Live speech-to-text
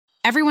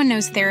Everyone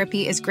knows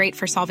therapy is great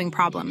for solving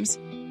problems,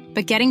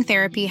 but getting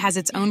therapy has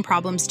its own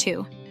problems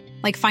too,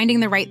 like finding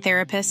the right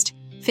therapist,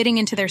 fitting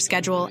into their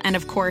schedule, and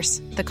of course,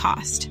 the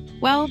cost.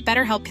 Well,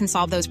 BetterHelp can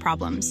solve those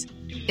problems.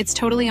 It's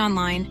totally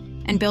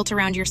online and built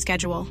around your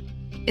schedule.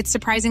 It's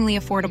surprisingly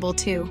affordable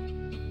too.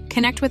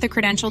 Connect with a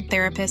credentialed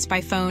therapist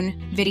by phone,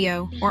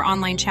 video, or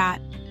online chat,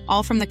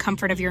 all from the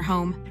comfort of your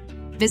home.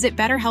 Visit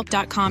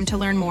BetterHelp.com to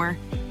learn more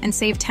and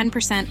save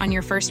 10% on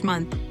your first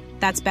month.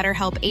 That's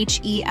BetterHelp,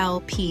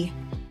 H-E-L-P.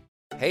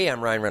 Hey,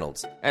 I'm Ryan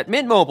Reynolds. At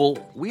Mint Mobile,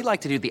 we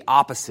like to do the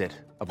opposite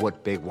of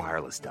what Big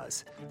Wireless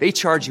does. They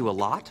charge you a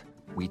lot,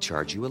 we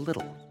charge you a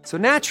little. So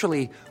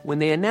naturally, when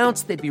they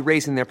announced they'd be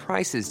raising their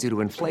prices due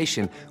to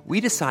inflation,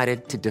 we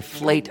decided to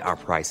deflate our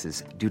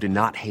prices due to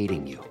not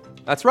hating you.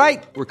 That's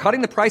right. We're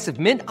cutting the price of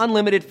Mint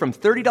Unlimited from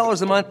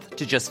 $30 a month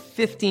to just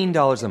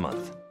 $15 a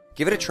month.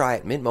 Give it a try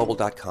at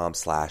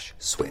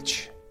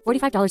mintmobile.com/switch.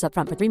 $45 up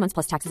front for 3 months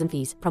plus taxes and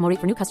fees. Promo rate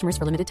for new customers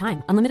for limited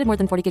time. Unlimited more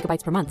than 40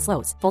 gigabytes per month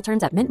slows. Full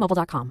terms at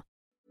mintmobile.com.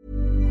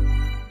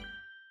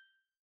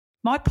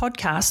 My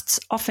podcasts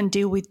often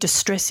deal with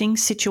distressing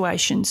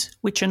situations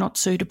which are not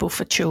suitable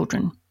for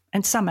children,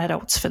 and some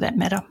adults for that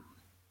matter.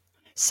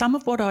 Some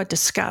of what I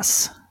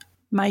discuss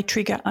may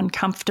trigger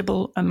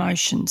uncomfortable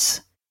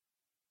emotions.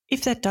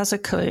 If that does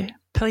occur,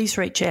 please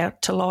reach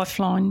out to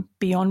Lifeline,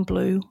 Beyond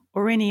Blue,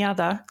 or any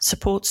other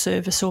support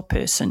service or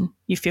person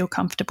you feel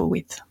comfortable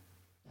with.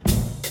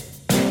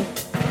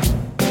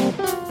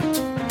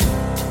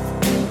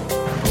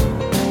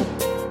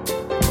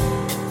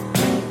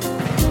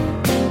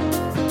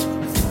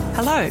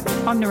 Hello,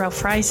 I'm Narelle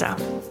Fraser.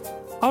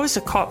 I was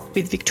a cop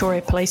with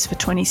Victoria Police for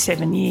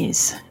 27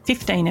 years,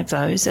 15 of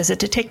those as a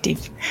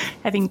detective,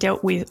 having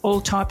dealt with all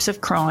types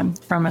of crime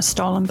from a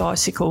stolen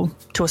bicycle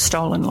to a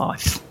stolen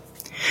life.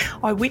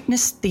 I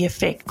witnessed the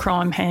effect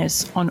crime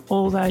has on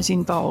all those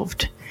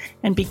involved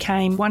and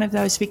became one of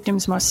those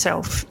victims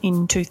myself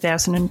in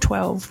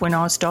 2012 when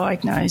I was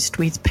diagnosed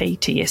with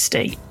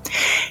PTSD.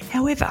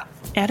 However,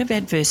 out of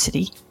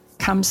adversity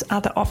comes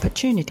other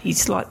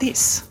opportunities like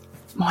this.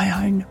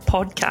 My own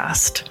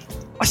podcast.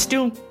 I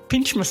still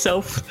pinch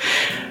myself,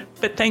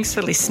 but thanks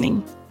for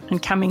listening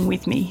and coming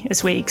with me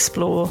as we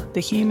explore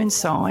the human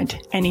side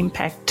and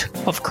impact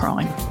of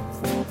crime.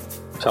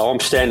 So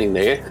I'm standing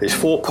there, there's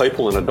 4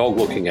 people and a dog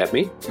looking at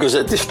me, because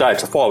at this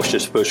stage the fire was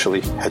just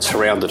virtually had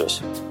surrounded us.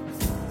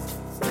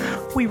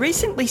 We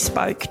recently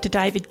spoke to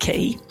David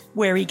Key,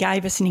 where he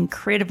gave us an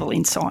incredible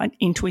insight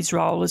into his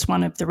role as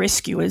one of the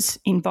rescuers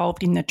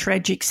involved in the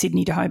tragic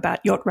Sydney to Hobart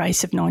yacht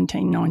race of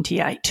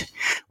 1998,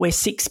 where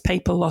 6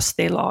 people lost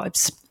their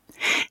lives.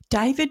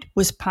 David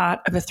was part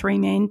of a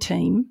 3-man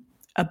team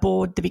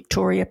aboard the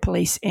Victoria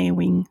Police Air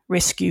Wing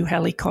rescue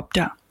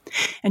helicopter.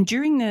 And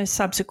during the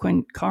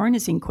subsequent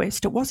coroner's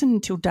inquest, it wasn't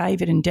until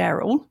David and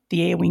Darryl,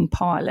 the Air Wing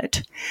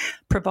pilot,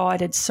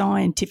 provided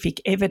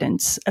scientific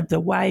evidence of the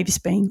waves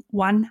being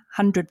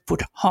 100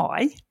 foot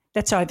high,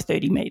 that's over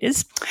 30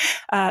 metres,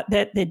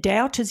 that the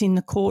doubters in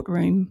the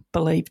courtroom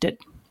believed it.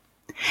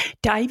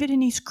 David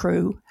and his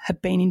crew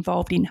have been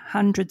involved in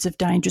hundreds of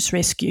dangerous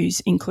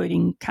rescues,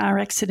 including car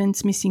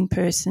accidents, missing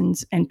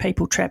persons, and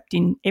people trapped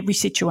in every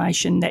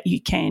situation that you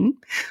can,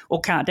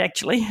 or can't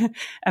actually,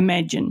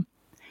 imagine.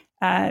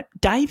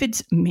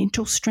 David's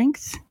mental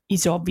strength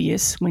is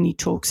obvious when he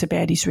talks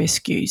about his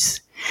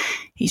rescues.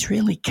 He's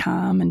really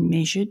calm and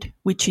measured,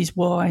 which is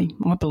why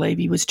I believe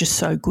he was just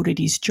so good at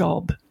his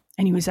job.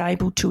 And he was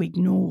able to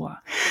ignore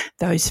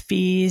those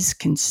fears,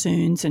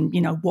 concerns and,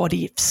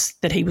 what-ifs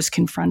that he was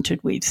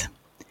confronted with.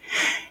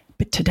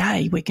 But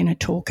today we're going to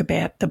talk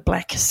about the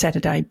Black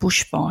Saturday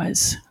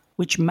bushfires,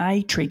 which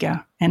may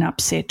trigger and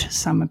upset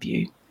some of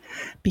you,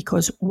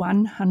 because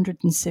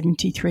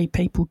 173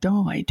 people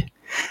died.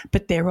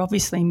 But there are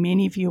obviously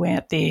many of you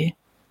out there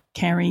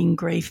carrying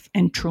grief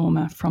and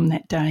trauma from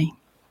that day.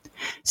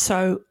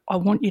 So I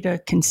want you to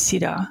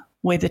consider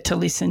whether to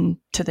listen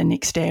to the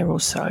next hour or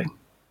so.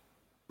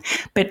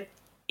 But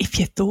if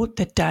you thought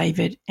that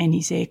David and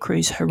his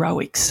aircrew's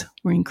heroics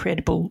were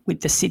incredible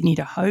with the Sydney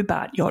to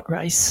Hobart yacht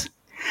race,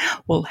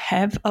 well,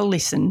 have a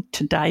listen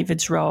to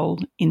David's role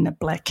in the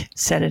Black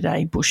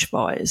Saturday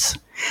bushfires.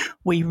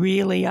 We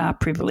really are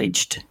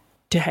privileged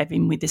to have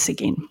him with us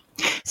again.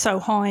 So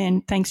hi,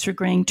 and thanks for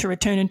agreeing to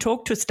return and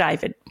talk to us,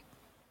 David.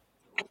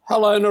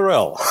 Hello,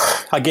 Narelle.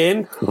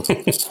 Again.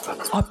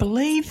 I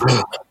believe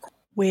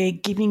we're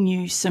giving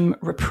you some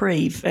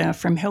reprieve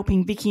from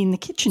helping Vicky in the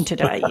kitchen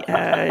today.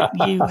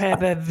 You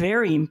have a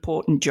very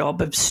important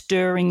job of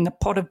stirring the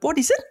pot of, what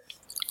is it?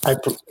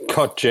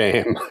 Apricot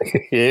jam,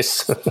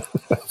 yes.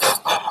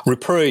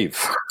 Reprieve.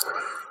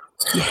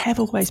 You have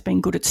always been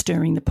good at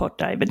stirring the pot,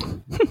 David.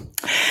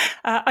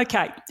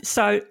 Okay,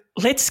 so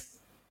let's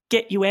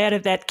get you out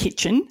of that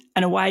kitchen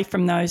and away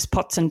from those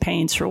pots and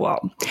pans for a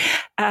while.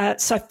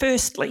 So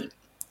firstly,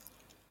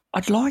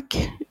 I'd like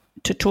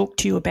to talk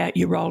to you about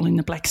your role in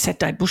the Black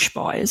Saturday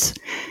bushfires,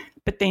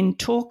 but then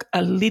talk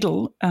a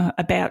little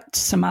about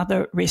some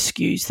other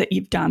rescues that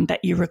you've done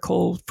that you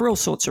recall for all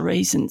sorts of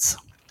reasons.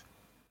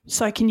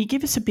 So can you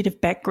give us a bit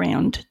of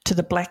background to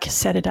the Black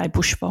Saturday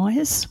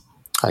bushfires?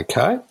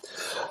 Okay.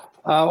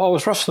 I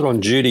was rostered on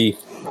duty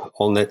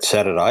on that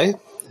Saturday,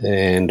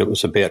 and it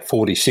was about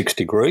 46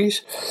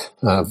 degrees.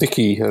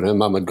 Vicky and her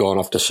mum had gone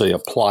off to see a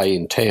play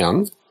in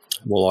town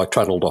while I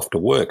trundled off to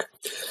work.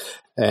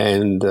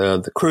 And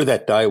the crew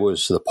that day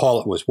was, the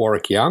pilot was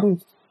Warwick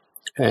Young,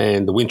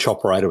 and the winch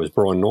operator was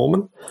Brian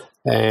Norman,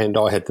 and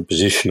I had the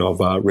position of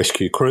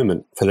rescue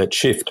crewman for that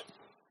shift.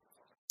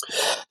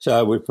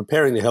 So we were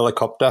preparing the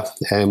helicopter,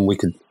 and we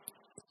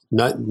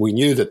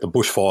knew that the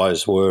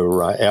bushfires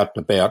were out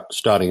and about,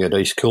 starting at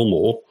East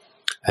Kilmore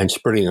and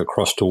spreading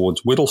across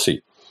towards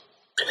Whittlesea.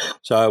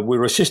 So we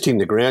were assisting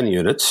the ground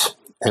units,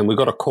 and we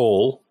got a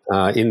call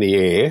in the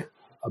air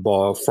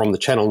from the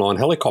Channel 9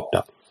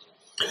 helicopter.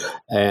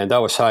 And they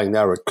were saying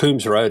they were at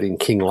Coombs Road in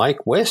King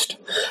Lake West,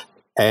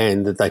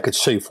 and that they could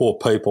see 4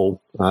 people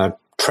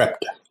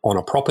trapped on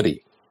a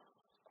property.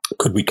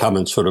 Could we come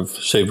and sort of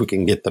see if we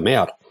can get them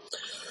out?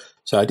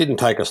 So it didn't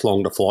take us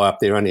long to fly up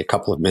there, only a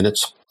couple of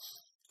minutes.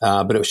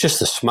 But it was just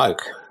the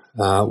smoke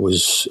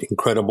was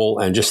incredible,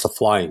 and just the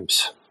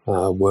flames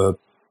were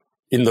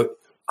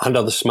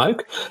under the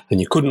smoke, and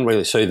you couldn't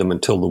really see them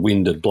until the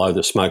wind had blown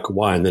the smoke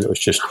away, and then it was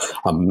just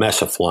a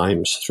mass of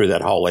flames through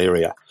that whole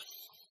area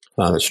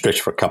that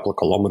stretched for a couple of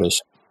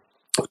kilometres.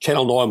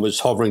 Channel 9 was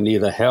hovering near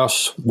the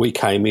house. We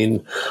came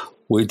in,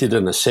 we did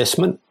an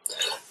assessment,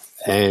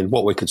 and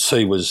what we could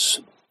see was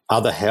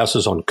other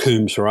houses on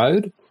Coombs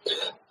Road.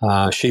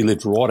 She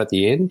lived right at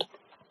the end,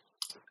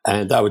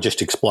 and they were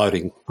just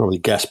exploding, probably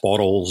gas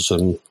bottles,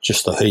 and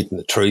just the heat and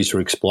the trees were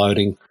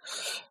exploding.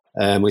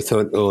 And we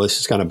thought, this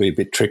is going to be a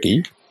bit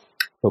tricky.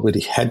 But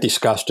we had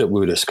discussed it, we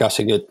were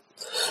discussing it,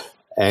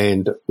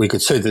 and we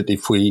could see that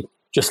if we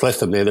just left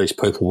them there, these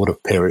people would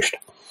have perished.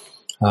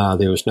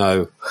 There was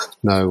no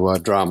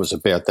dramas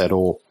about that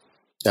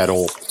at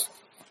all.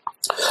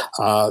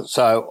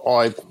 So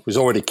I was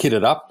already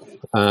kitted up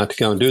to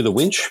go and do the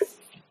winch.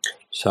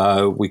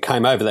 So we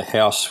came over the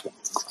house.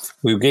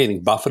 We were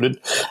getting buffeted,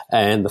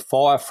 and the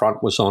fire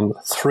front was on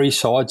 3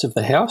 sides of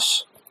the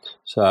house.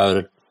 So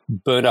it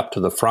burned up to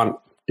the front,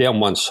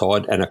 down one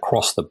side, and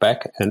across the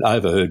back and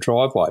over her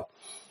driveway.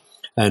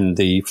 And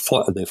the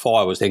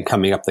fire was then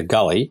coming up the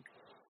gully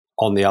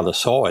on the other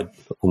side,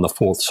 on the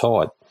 4th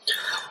side.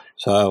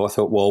 So I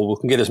thought, well, we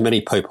can get as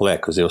many people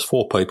out, because there was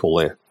 4 people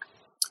there,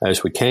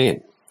 as we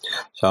can.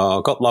 So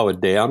I got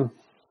lowered down,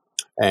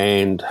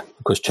 and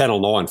because Channel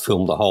 9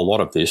 filmed a whole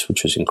lot of this,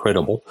 which was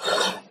incredible,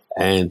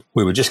 and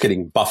we were just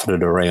getting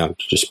buffeted around,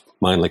 just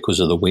mainly because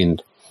of the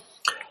wind.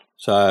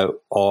 So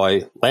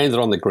I landed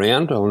on the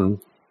ground on,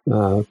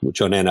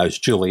 which I now know is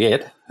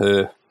Juliet,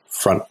 her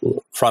front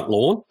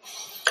lawn,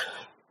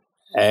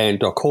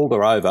 and I called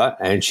her over,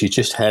 and she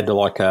just had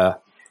like a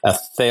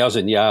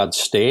 1,000-yard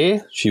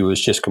stare. She was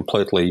just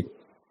completely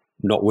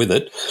not with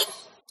it.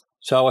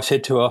 So I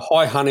said to her,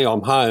 "Hi, honey,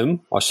 I'm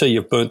home. I see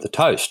you've burnt the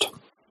toast."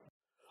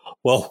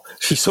 Well,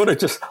 she sort of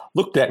just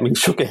looked at me and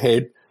shook her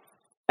head,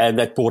 and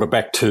that brought her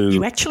back to...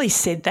 You actually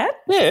said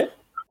that?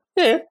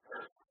 Yeah.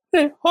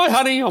 "Hi,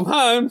 honey, I'm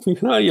home.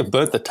 You've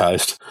burnt the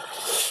toast."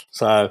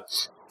 So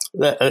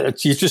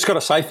you've just got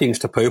to say things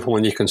to people,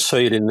 and you can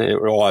see it in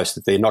their eyes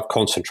that they're not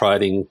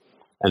concentrating,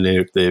 and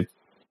they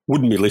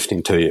wouldn't be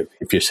listening to you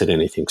if you said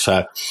anything.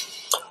 So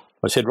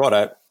I said,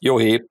 "Righto, you're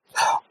here.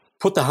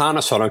 Put the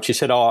harness on." And she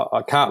said,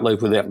 "I can't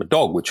leave without my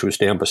dog," which was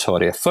down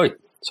beside our feet.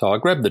 So I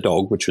grabbed the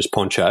dog, which was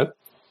Poncho,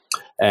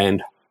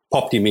 and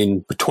popped him in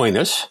between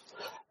us,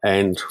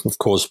 and, of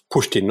course,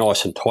 pushed him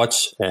nice and tight,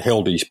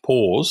 held his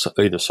paws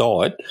either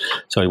side,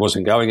 so he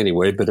wasn't going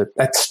anywhere. But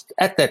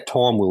at that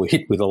time, we were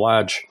hit with a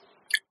large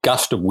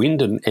gust of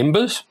wind and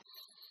embers,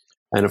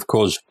 and, of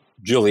course,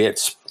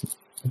 Juliet's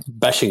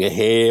bashing her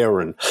hair,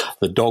 and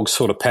the dog's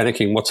sort of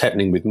panicking what's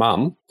happening with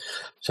Mum.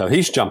 So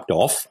he's jumped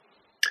off,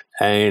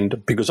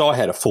 and because I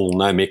had a full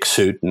Nomex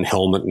suit and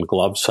helmet and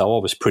gloves, so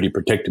I was pretty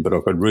protected, but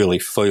I could really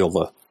feel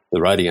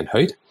the radiant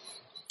heat.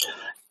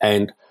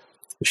 And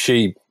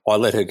I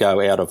let her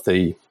go out of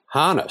the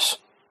harness,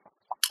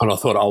 and I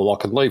thought,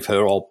 I can leave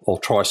her, I'll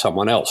try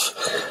someone else.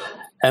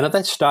 And at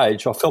that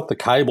stage, I felt the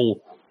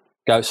cable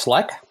go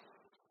slack,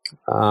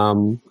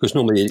 because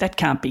normally... That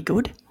can't be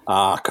good.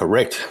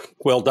 Correct.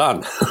 Well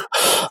done.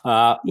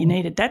 You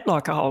needed that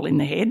like a hole in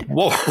the head.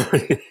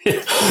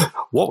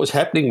 What was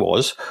happening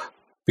was,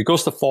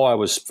 because the fire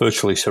was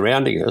virtually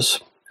surrounding us,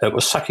 it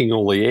was sucking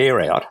all the air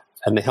out,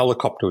 and the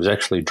helicopter was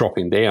actually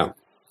dropping down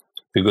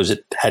because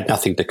it had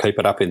nothing to keep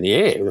it up in the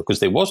air, because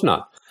there was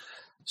none.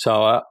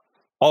 So I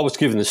was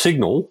given the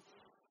signal.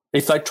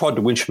 If they tried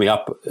to winch me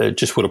up, it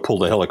just would have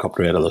pulled the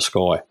helicopter out of the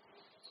sky.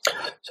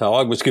 So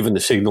I was given the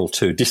signal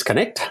to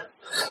disconnect.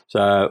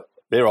 So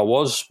there I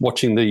was,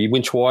 watching the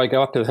winch wire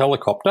go up to the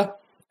helicopter,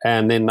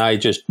 and then they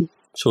just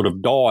sort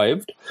of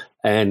dived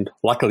and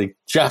luckily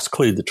just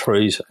cleared the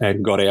trees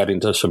and got out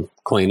into some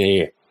clean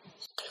air.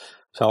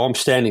 So I'm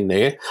standing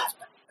there.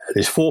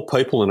 There's 4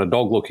 people and a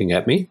dog looking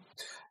at me,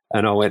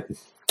 and I went,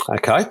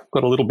 okay,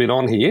 got a little bit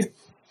on here.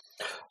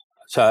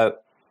 So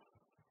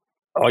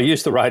I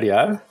used the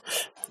radio,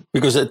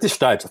 because at this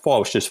stage the fire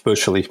was just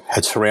virtually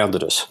had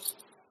surrounded us,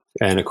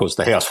 and of course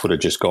the house would have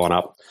just gone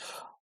up.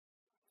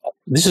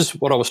 this is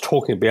what I was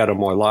talking about in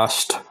my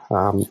last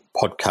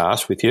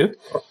podcast with you.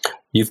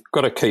 You've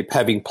got to keep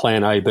having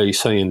plan A, B,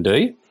 C and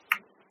D.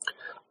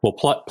 Well,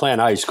 plan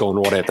A's gone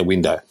right out the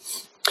window,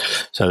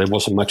 so there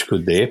wasn't much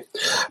good there.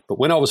 But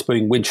when I was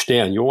being winched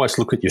down, you always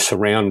look at your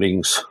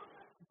surroundings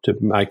to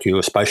make you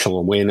a spatial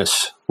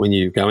awareness when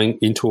you're going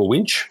into a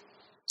winch,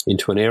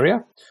 into an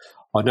area.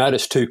 I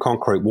noticed 2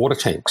 concrete water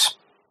tanks.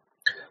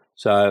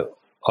 So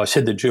I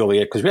said to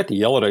Juliet, because we had to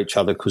yell at each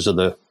other because of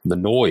the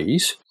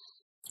noise,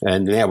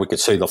 and now we could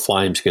see the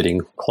flames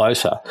getting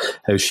closer.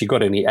 Has she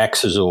got any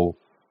axes or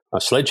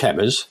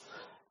sledgehammers?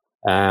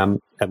 And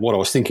what I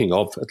was thinking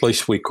of, at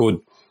least we could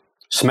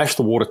smash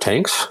the water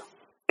tanks,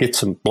 get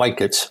some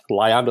blankets,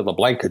 lay under the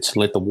blankets and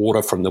let the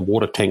water from the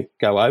water tank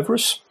go over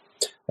us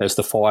as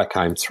the fire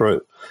came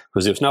through.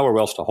 Because there was nowhere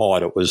else to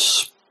hide. It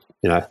was,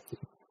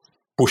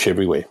 bush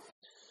everywhere.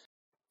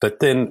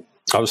 But then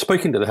I was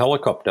speaking to the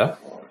helicopter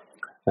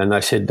and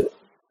they said,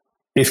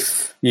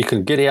 if you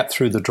can get out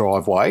through the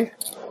driveway,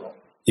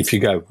 if you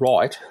go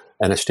right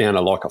and it's down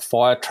like a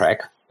fire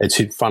track, it's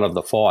in front of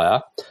the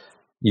fire,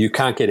 you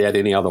can't get out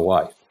any other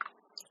way.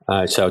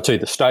 So it's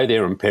either stay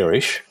there and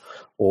perish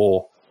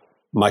or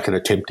make an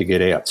attempt to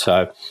get out.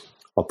 So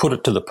I put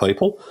it to the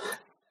people,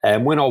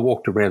 and when I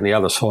walked around the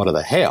other side of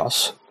the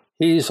house,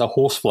 here's a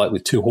horse float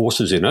with 2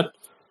 horses in it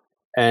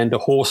and a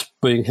horse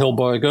being held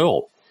by a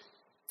girl.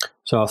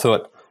 So I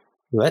thought,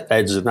 that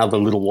adds another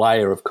little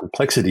layer of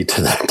complexity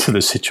to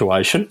the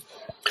situation.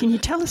 Can you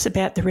tell us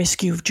about the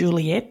rescue of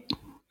Juliet,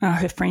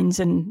 her friends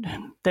and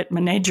that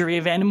menagerie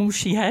of animals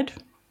she had?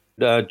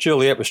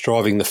 Juliet was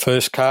driving the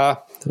first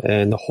car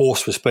and the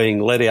horse was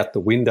being let out the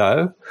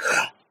window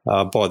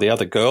by the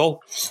other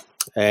girl,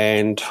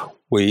 and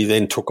we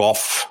then took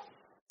off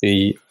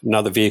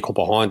another vehicle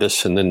behind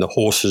us and then the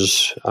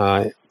horses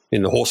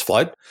in the horse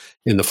float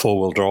in the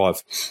 4-wheel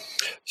drive.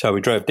 So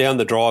we drove down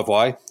the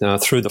driveway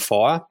through the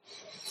fire,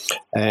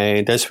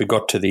 and as we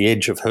got to the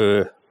edge of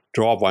her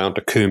driveway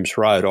onto Coombs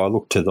Road, I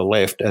looked to the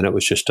left and it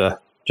was just a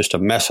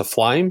mass of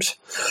flames.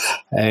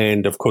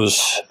 And, of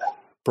course,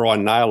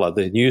 Brian Naylor,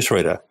 the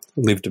newsreader,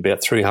 lived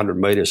about 300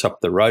 metres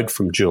up the road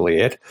from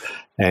Juliet,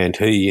 and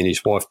he and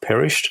his wife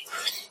perished.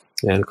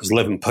 And because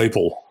 11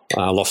 people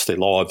lost their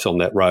lives on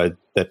that road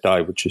that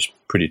day, which is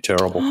pretty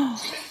terrible.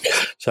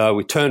 So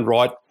we turned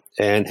right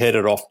and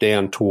headed off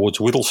down towards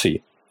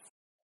Whittlesea.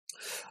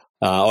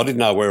 I didn't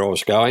know where I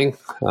was going.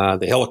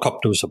 The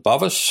helicopter was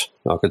above us.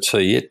 I could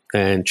see it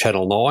and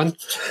Channel 9,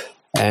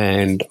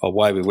 and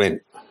away we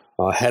went.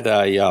 I had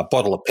a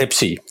bottle of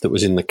Pepsi that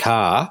was in the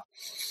car,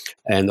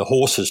 and the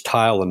horse's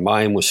tail and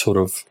mane was sort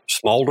of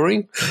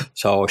smouldering.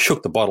 So I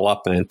shook the bottle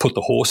up and put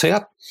the horse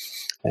out,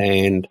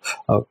 and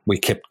we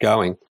kept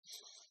going.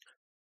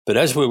 But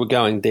as we were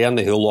going down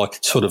the hill, I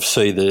could sort of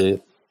see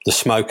the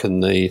smoke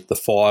and the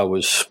fire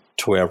was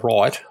to our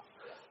right,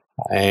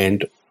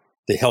 and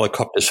the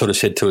helicopter sort of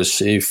said to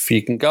us, if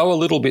you can go a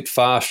little bit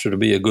faster, it'll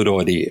be a good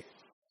idea.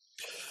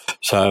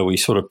 So we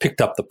sort of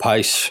picked up the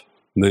pace,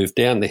 moved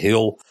down the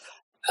hill.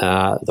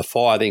 The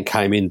fire then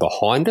came in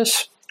behind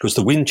us because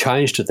the wind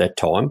changed at that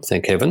time,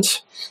 thank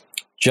heavens,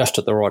 just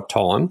at the right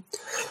time.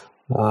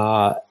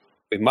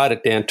 We made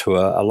it down to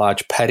a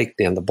large paddock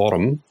down the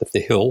bottom of the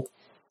hill,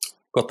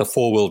 got the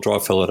 4-wheel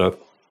drive fella to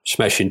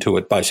smash into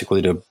it,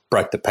 basically to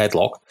break the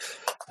padlock,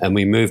 and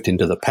we moved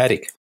into the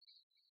paddock.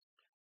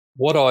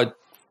 What I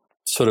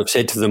sort of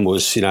said to them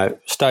was,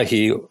 stay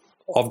here,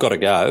 I've got to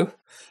go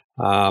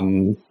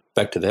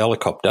back to the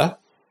helicopter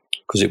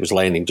because it was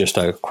landing just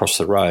across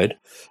the road.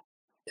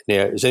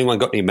 Now, has anyone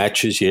got any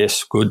matches?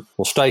 Yes, good.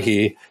 We'll stay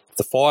here. If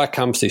the fire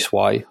comes this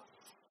way,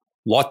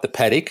 light the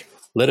paddock,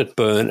 let it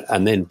burn,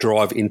 and then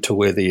drive into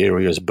where the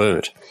area is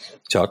burnt.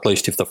 So at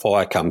least if the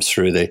fire comes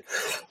through,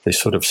 they're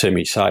sort of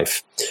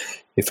semi-safe.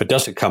 If it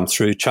doesn't come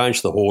through,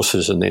 change the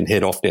horses and then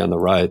head off down the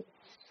road.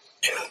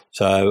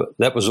 So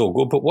that was all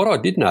good. But what I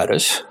did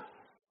notice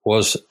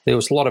was there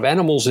was a lot of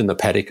animals in the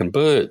paddock and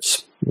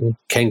birds,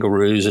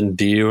 kangaroos and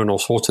deer and all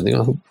sorts of things.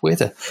 I thought,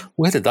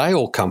 where did they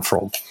all come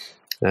from?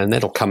 And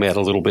that'll come out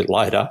a little bit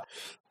later.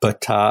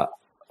 But I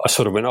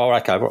sort of went,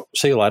 okay, well,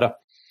 see you later.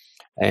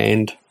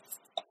 And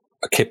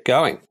I kept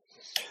going.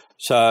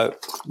 So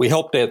we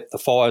helped out the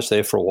fires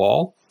there for a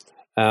while.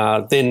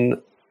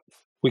 Then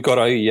we got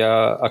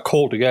a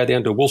call to go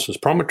down to Wilson's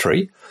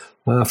Promontory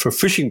for a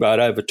fishing boat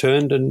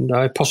overturned and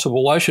a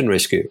possible ocean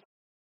rescue.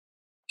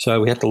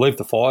 So we had to leave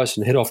the fires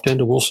and head off down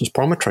to Wilson's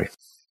Promontory.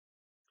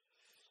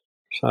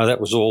 So that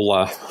was all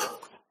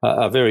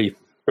a very,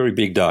 very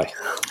big day.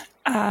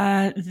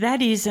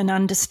 That is an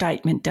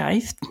understatement,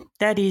 Dave.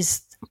 That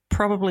is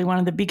probably one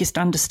of the biggest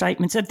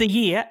understatements of the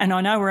year, and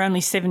I know we're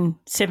only seven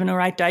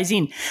or 8 days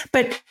in.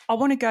 But I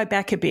want to go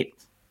back a bit.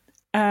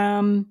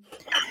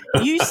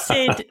 You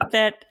said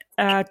that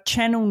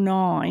Channel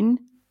 9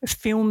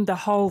 filmed the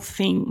whole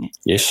thing.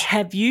 Yes.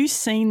 Have you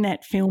seen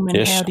that film, and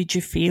Yes. How did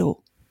you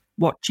feel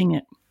watching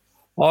it?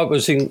 Oh, it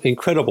was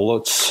incredible.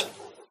 It's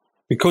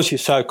because you're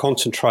so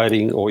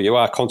concentrating, or you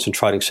are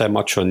concentrating so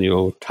much on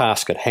your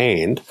task at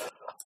hand,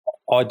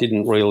 I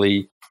didn't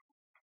really,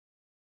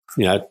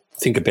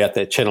 think about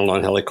that Channel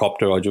 9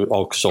 helicopter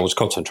because I was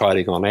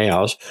concentrating on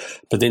ours.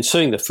 But then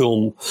seeing the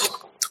film,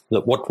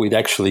 that what we'd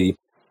actually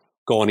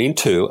gone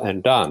into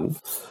and done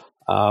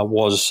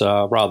was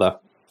rather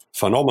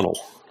phenomenal.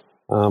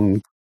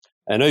 And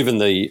even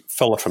the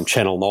fella from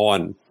Channel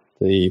 9,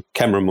 the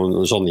cameraman that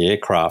was on the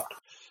aircraft,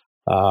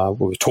 we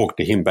were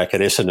talking to him back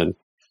at Essendon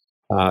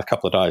a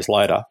couple of days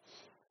later,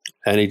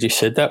 and he just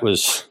said that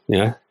was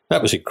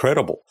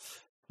incredible.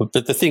 But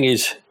the thing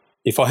is,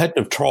 if I hadn't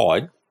have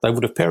tried, they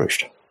would have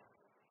perished.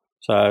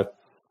 So,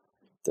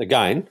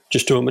 again,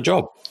 just doing my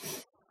job.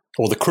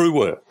 Or the crew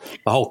were,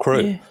 the whole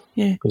crew.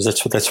 Yeah. Because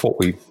that's what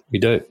we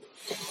do.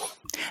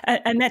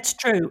 And that's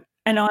true.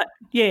 And I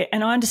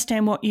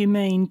understand what you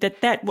mean,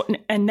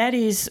 that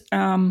is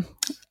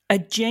a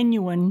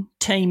genuine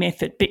team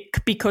effort,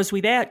 because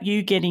without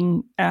you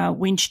getting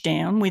winched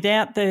down,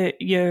 without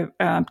your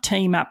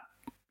team up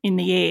in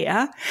the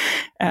air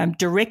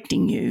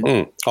directing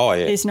you,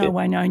 there's no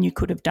way known you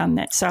could have done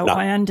that. So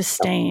I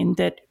understand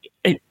that.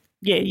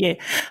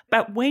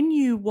 But when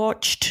you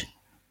watched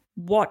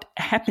what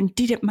happened,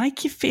 did it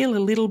make you feel a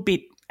little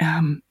bit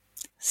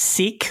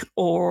sick,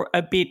 or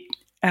a bit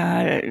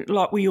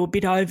like were you a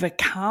bit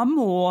overcome,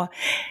 or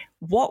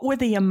what were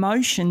the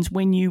emotions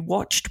when you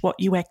watched what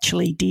you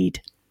actually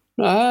did?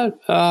 No,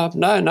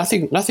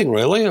 nothing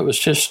really. It was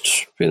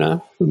just,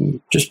 I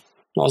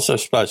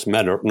suppose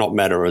not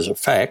matter as a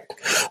fact,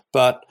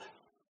 but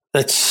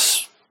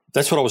that's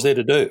what I was there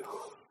to do,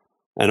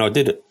 and I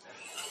did it.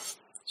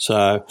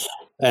 So,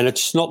 and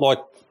it's not like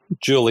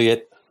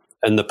Juliet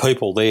and the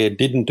people there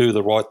didn't do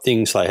the right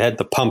things. They had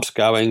the pumps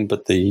going,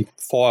 but the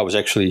fire was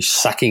actually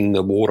sucking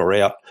the water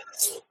out.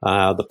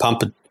 The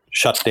pump had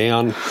shut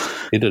down.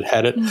 It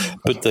had it.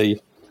 But the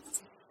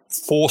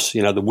force,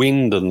 the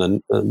wind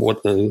and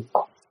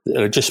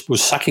it just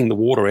was sucking the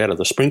water out of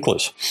the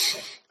sprinklers.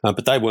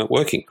 But they weren't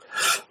working.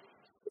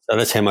 So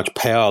that's how much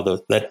power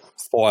that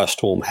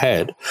firestorm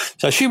had.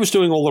 So she was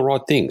doing all the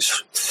right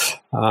things.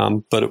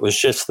 But it was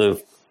just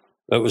a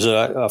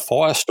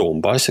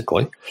firestorm,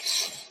 basically.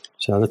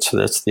 So that's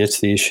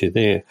the issue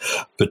there.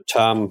 But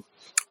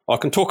I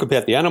can talk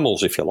about the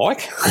animals if you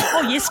like.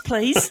 Oh, yes,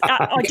 please.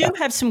 I do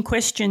have some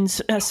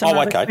questions.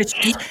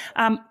 Questions.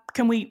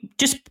 Can we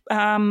just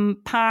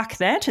park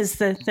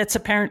that that's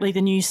apparently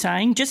the new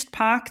saying? Just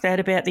park that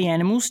about the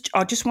animals.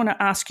 I just want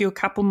to ask you a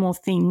couple more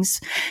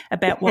things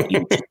about what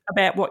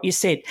you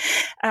said.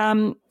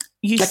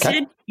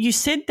 You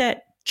said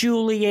that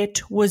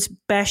Juliet was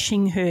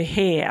bashing her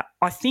hair.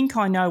 I think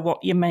I know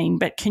what you mean,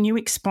 but can you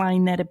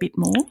explain that a bit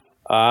more?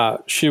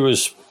 She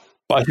was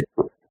basically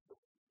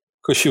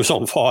because she was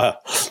on fire.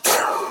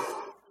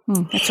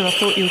 That's what I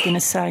thought you were going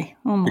to say.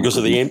 Because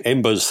of the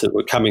embers that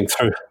were coming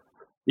through.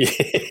 Yeah,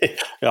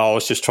 I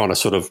was just trying to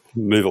sort of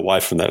move away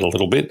from that a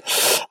little bit.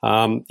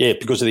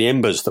 Because of the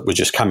embers that were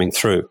just coming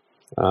through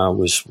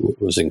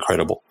was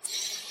incredible.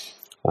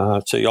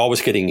 So I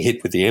was getting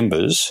hit with the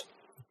embers,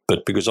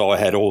 but because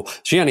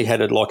she only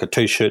had like a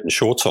T-shirt and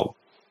shorts on.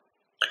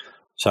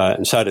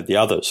 So did the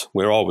others,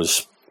 where I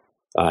was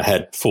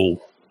had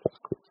full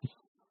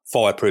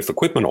fireproof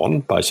equipment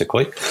on,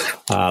 basically,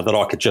 that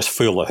I could just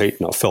feel the heat,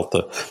 and I felt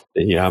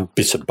the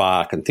bits of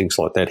bark and things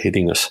like that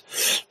hitting us.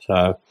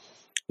 So,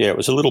 it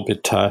was a little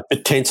bit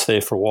tense there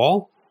for a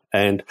while,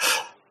 and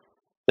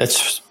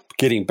that's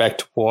getting back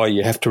to why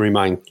you have to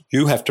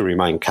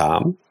remain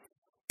calm,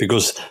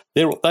 because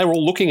they were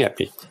all looking at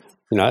me,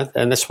 and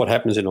that's what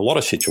happens in a lot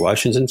of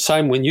situations. And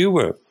same when you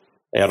were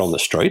out on the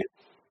street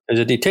as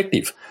a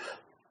detective,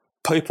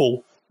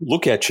 people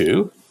look at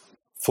you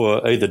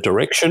for either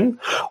direction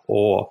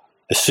or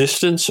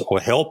assistance or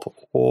help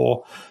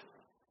or,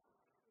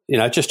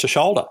 just a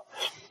shoulder.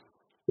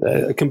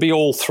 It can be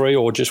all three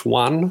or just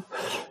one.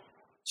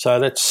 So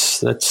that's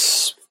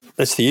the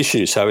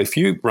issue. So if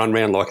you run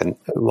around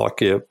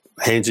like your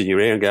hands in your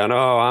air and going,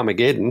 "Oh,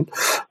 Armageddon,"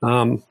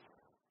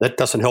 that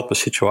doesn't help the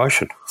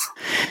situation.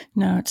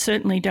 No, it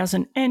certainly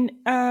doesn't. And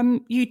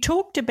you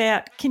talked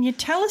about, can you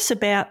tell us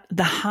about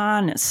the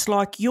harness?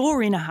 Like,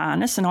 you're in a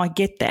harness, and I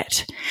get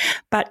that.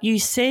 But you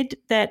said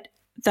that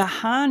the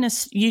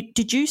harness,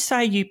 did you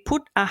say you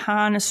put a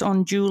harness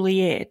on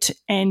Juliet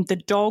and the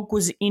dog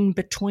was in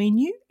between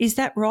you? Is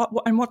that right?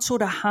 And what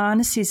sort of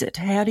harness is it?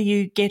 How do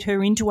you get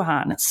her into a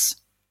harness?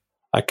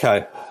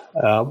 Okay.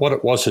 What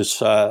it was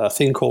is a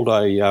thing called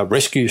a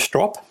rescue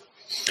strop,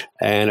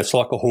 and it's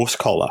like a horse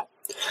collar.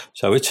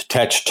 So it's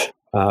attached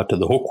to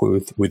the hook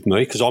with me,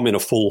 because I'm in a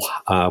full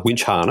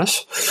winch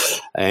harness,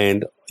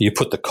 and you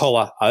put the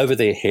collar over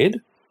their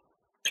head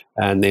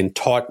and then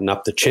tighten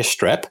up the chest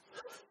strap,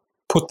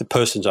 put the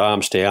person's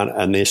arms down,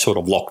 and they're sort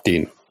of locked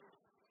in.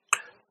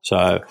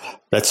 So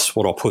that's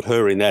what I put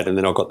her in that, and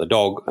then I got the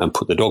dog and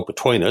put the dog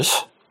between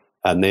us,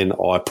 and then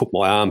I put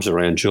my arms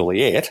around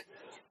Juliet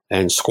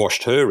and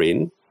squashed her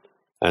in,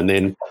 and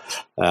then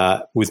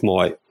the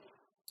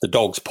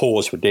dog's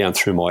paws were down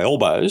through my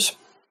elbows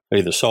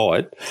either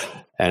side,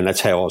 and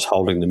that's how I was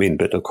holding them in.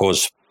 But of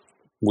course,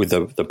 with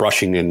the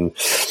brushing and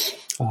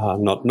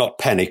not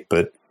panic,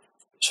 but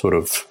sort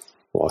of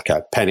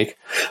panic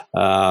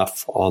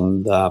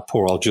on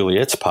poor old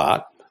Juliet's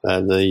part.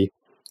 And the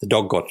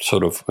dog got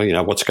sort of,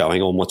 what's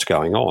going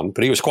on.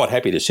 But he was quite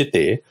happy to sit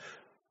there,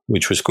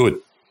 which was good.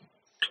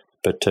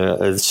 But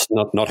it's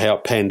not how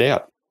it panned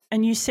out.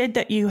 And you said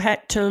that you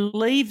had to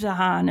leave the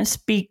harness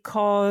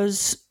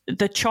because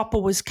the chopper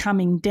was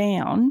coming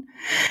down.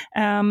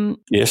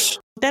 Yes.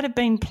 Would that have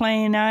been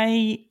plan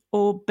A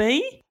or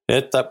B?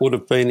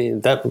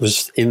 That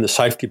was in the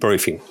safety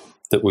briefing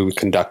that we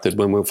conducted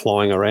when we were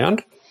flying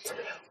around,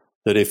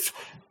 that if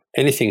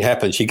anything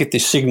happens, you get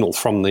this signal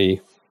from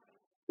the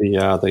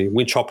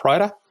winch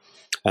operator,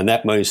 and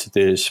that means that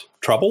there's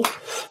trouble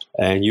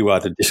and you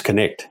are to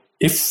disconnect.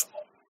 If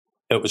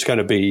it was going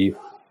to be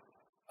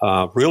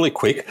really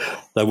quick,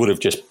 they would have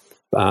just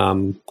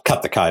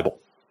cut the cable.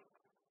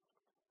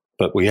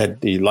 But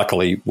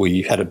luckily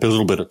we had a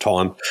little bit of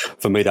time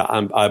for me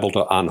to able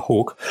to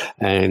unhook,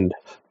 and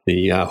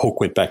the hook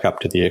went back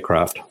up to the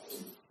aircraft.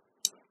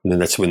 And then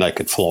that's when they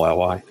could fly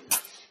away.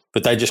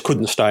 But they just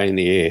couldn't stay in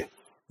the air,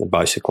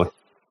 basically.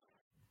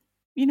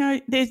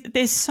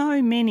 There's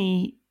so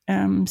many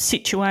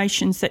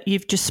situations that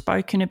you've just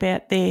spoken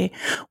about there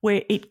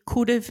where it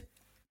could have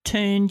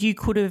turned, you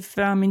could have,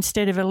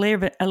 instead of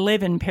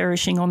 11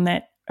 perishing on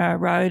that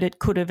road, it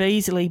could have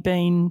easily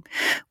been,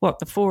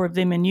 the four of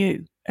them and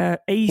you,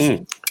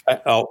 easy.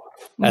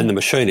 And the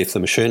machine, if the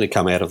machine had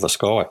come out of the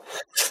sky,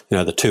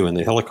 the two in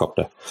the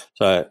helicopter.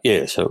 So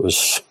it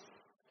was,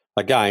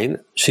 again,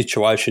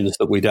 situations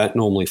that we don't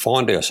normally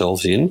find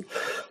ourselves in,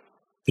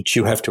 but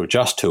you have to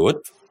adjust to it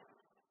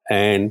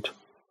and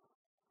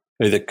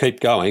either keep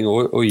going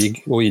or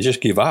you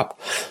just give up.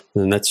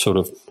 And that's sort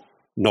of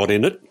not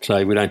in it,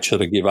 so we don't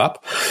sort of give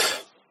up.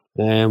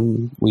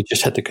 We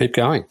just had to keep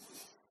going.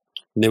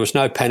 And there was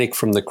no panic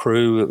from the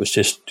crew. It was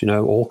just,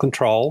 all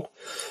controlled,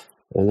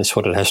 and that's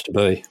what it has to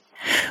be.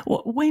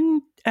 Well,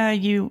 when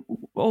you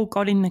all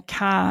got in the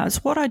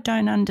cars, what I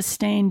don't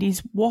understand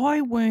is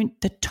why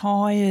weren't the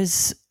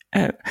tyres,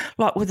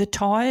 were the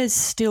tyres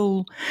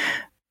still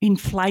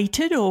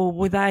inflated, or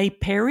were they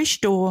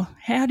perished, or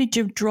how did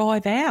you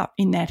drive out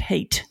in that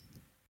heat?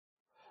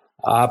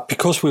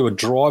 Because we were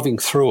driving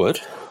through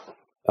it,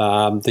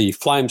 the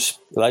flames,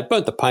 they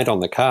burnt the paint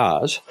on the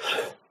cars,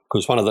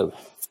 because one of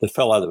the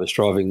fellow that was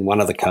driving one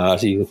of the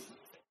cars, he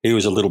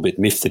was a little bit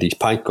miffed that his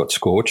paint got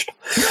scorched.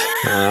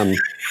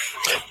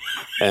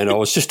 And I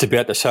was just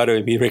about to say to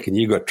him, "You reckon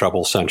you got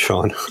trouble,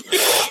 sunshine?"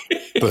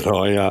 But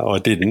I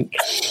didn't.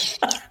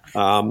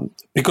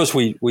 Because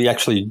we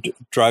actually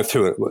drove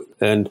through it.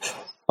 And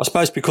I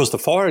suppose because the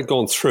fire had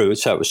gone through,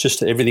 so it was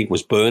just everything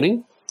was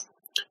burning.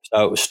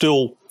 So it was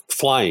still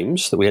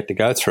flames that we had to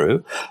go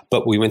through,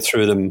 but we went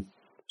through them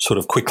sort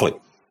of quickly.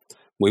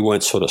 We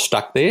weren't sort of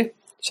stuck there,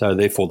 so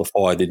therefore the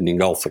fire didn't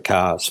engulf the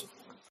cars.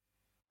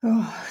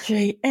 Oh,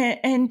 gee.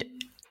 And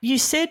you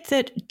said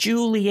that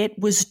Juliet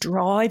was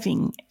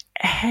driving.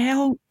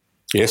 How?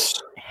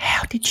 Yes.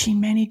 How did she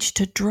manage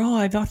to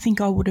drive? I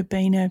think I would have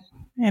been an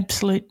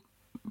absolute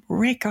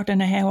wreck. I don't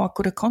know how I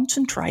could have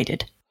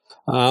concentrated.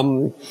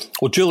 Well,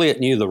 Juliet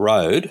knew the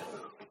road,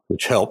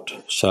 which helped,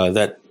 so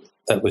that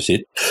was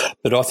it.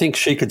 But I think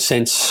she could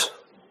sense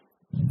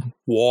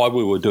why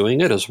we were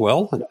doing it as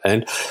well.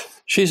 And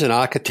she's an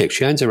architect.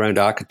 She owns her own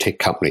architect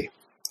company.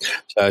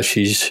 So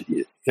she's,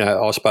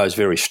 I suppose,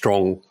 very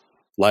strong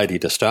lady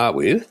to start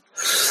with.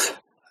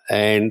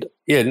 And,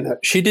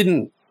 she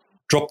didn't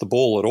drop the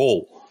ball at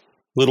all.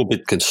 A little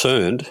bit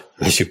concerned,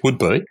 as you would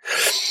be.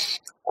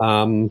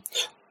 And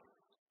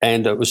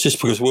it was just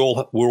because we're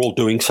all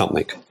doing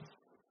something.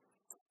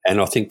 And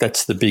I think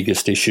that's the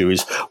biggest issue,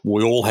 is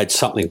we all had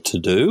something to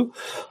do.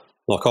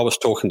 Like I was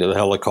talking to the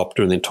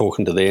helicopter and then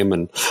talking to them,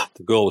 and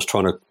the girl was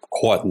trying to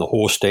quieten the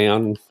horse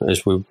down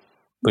as we were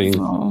being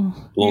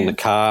along the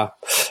car.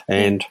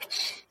 And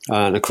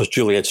of course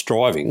Juliet's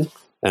driving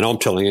and I'm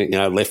telling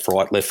her, left,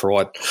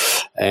 right.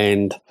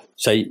 And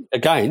so,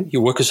 again,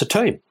 you work as a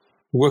team.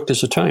 We worked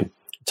as a team.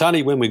 It's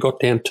only when we got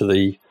down to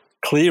the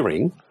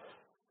clearing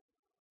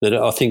that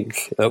I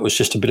think it was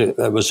just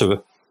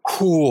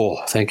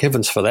thank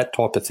heavens for that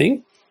type of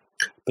thing.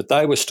 But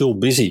they were still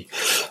busy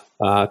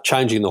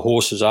changing the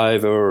horses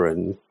over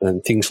and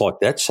things like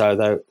that.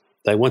 So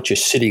they weren't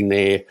just sitting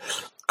there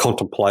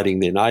contemplating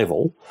their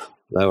navel.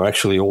 They were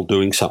actually all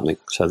doing something.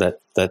 So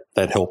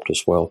that helped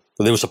as well.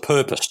 But there was a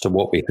purpose to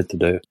what we had to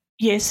do.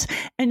 Yes.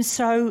 And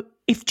so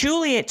if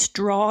Juliet's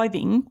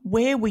driving,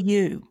 where were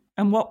you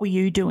and what were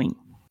you doing?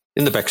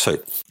 In the back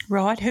seat.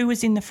 Right. Who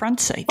was in the front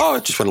seat? Oh, I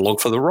just went along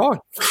for the ride.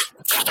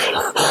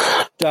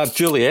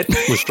 Juliet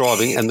was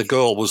driving and the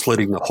girl was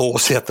letting the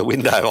horse out the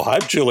window. I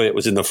hope Juliet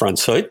was in the front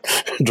seat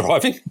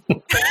driving.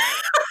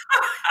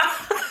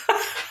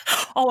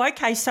 Oh,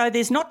 okay. So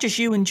there's not just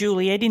you and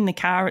Juliet in the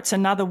car, it's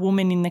another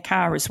woman in the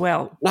car as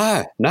well.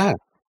 No.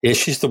 Yeah,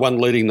 she's the one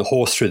leading the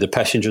horse through the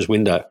passenger's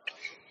window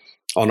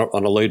on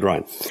a lead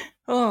rein.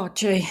 Oh,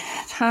 gee.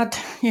 Hard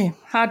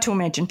to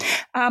imagine.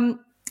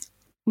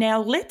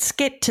 Now let's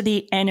get to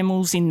the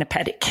animals in the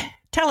paddock.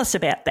 Tell us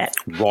about that.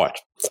 Right.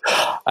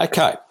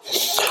 Okay.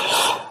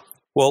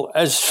 Well,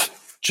 as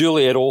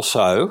Juliet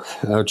also,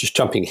 just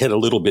jumping ahead a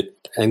little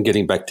bit and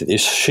getting back to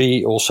this,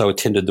 she also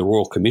attended the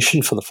Royal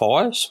Commission for the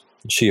fires.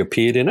 She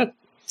appeared in it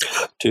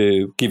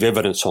to give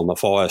evidence on the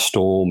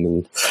firestorm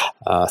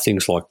and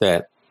things like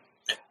that.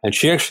 And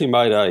she actually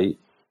made a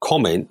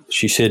comment.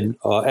 She said,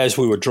 as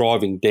we were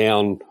driving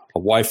down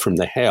away from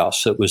the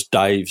house, it was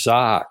Dave's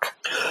Ark.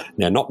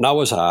 Now, not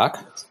Noah's Ark,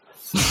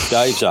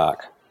 Dave's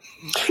Ark.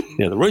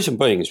 Now, the reason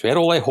being is we had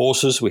all our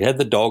horses, we had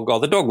the dog. Oh,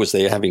 the dog was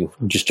there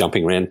just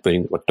jumping around,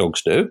 being what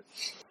dogs do.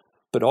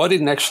 But I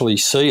didn't actually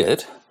see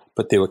it,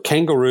 but there were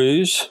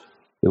kangaroos,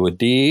 there were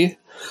deer,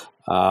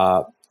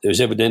 there was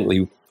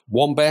evidently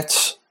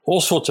wombats, all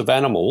sorts of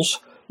animals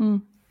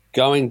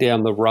going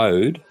down the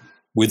road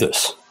with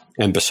us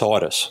and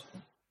beside us.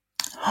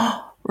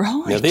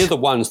 Right. Now, they're the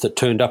ones that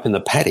turned up in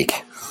the paddock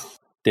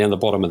down the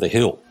bottom of the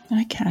hill.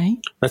 Okay.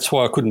 That's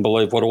why I couldn't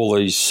believe where all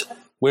these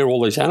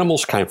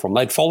animals came from.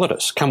 They'd followed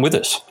us, come with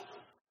us.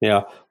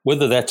 Now,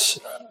 whether that's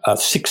a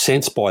sixth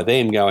sense by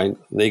them going,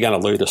 they're going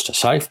to lead us to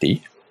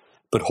safety,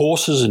 but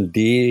horses and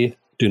deer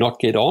do not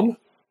get on,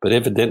 but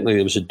evidently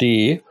there was a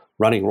deer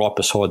running right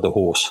beside the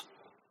horse.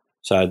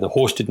 So the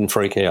horse didn't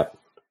freak out.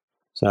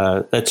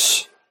 So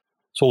it's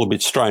all a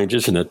bit strange,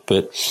 isn't it?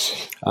 But,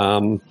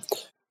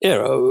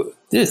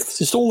 there's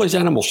just all these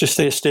animals just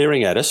there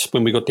staring at us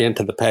when we got down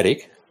to the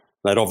paddock.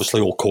 They'd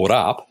obviously all caught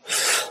up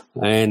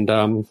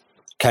and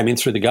came in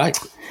through the gate.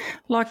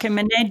 Like a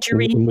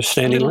menagerie. And was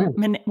standing around.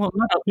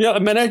 A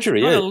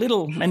menagerie, not yeah. a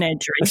little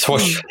menagerie. That's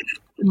why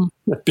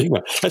a big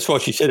one. That's why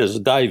she said it was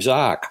Dave's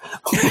Ark.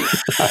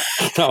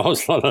 No, I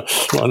was like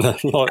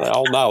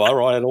old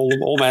Noah. I had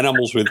all my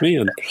animals with me.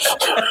 And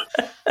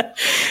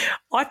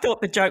I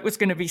thought the joke was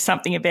going to be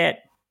something about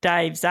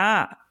Dave's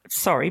Ark.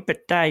 Sorry,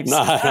 but Dave's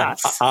Ark,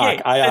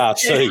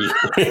 A-R-C.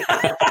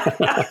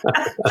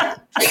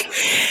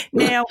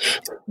 Now,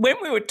 when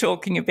we were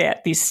talking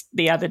about this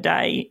the other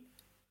day,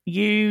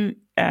 you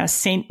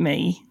sent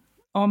me,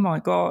 oh my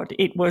God,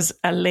 it was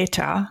a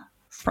letter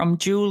from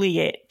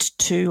Juliet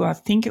to, I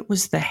think it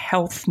was the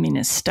health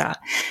minister,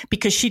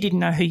 because she didn't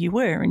know who you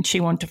were and she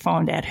wanted to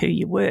find out who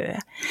you were.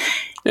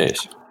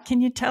 Yes.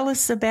 Can you tell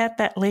us about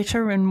that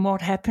letter and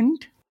what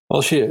happened?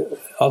 Well,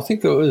 I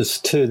think it was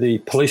to the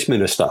police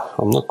minister.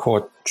 I'm not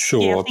quite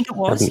sure. Yeah, I think it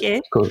was, yeah.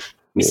 It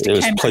was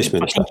Cameron, police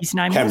minister. I think his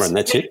name Cameron, was.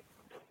 that's it.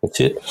 That's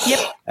it. Yep.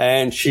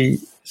 And she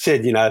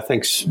said,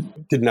 thanks,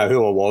 didn't know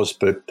who I was,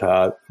 but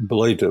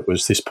believed it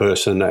was this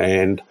person,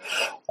 and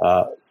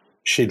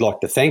she'd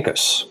like to thank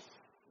us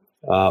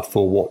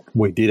for what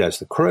we did as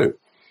the crew.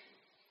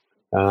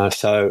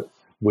 So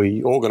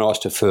we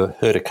organised it for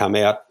her to come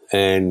out,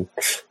 and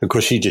of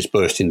course she just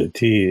burst into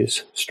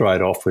tears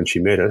straight off when she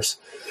met us.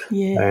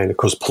 Yeah. And of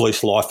course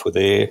Police Life were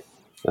there,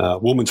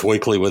 Women's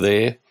Weekly were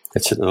there.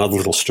 That's another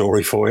little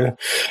story for you.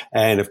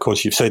 And of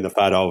course you've seen the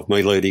photo of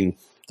me leading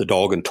the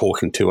dog and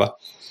talking to her.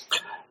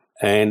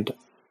 And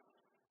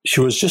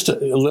she was just a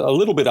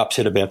little bit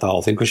upset about the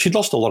whole thing because she'd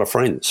lost a lot of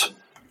friends.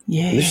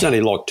 Yeah. And this is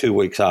only like 2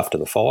 weeks after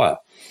the fire.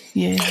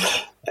 Yeah.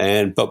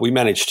 But we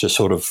managed to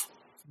sort of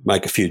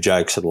make a few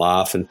jokes and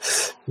laugh, and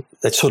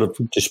that sort of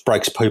just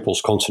breaks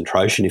people's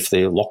concentration if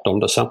they're locked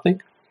onto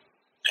something.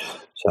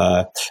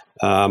 So,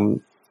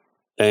 and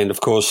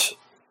of course,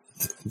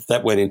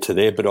 that went into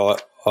there,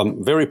 but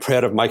I'm very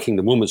proud of making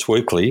the Women's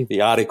Weekly.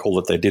 The article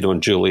that they did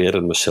on Juliet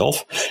and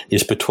myself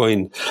is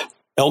between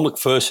Elle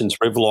Macpherson's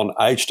Revlon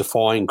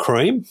age-defying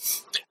cream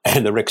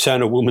and the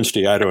Rexona women's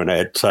deodorant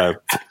ad. So,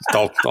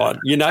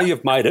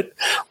 you've made it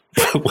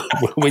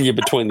when you're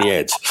between the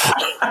ads.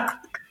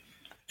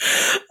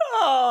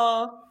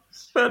 Oh,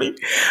 funny.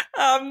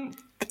 I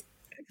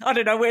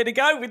don't know where to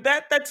go with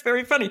that. That's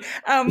very funny.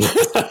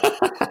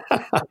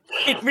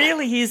 It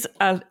really is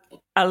a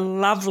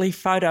lovely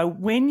photo.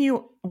 When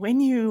you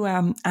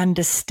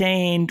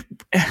understand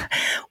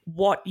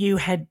what you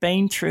had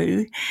been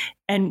through,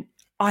 and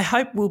I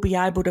hope we'll be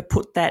able to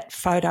put that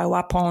photo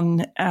up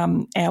on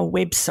our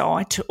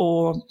website,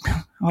 or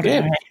I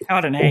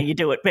don't know how you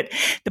do it. But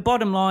the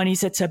bottom line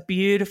is it's a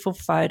beautiful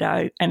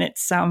photo, and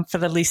it's for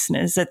the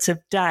listeners. It's of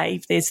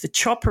Dave. There's the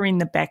chopper in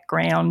the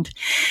background.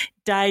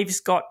 Dave's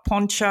got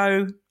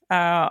Poncho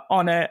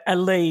on a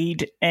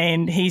lead,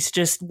 and he's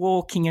just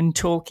walking and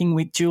talking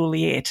with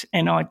Juliet.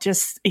 And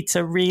it's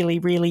a really,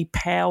 really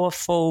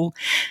powerful,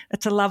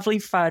 it's a lovely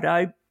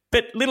photo.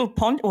 But little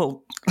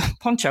Poncho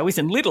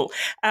isn't little.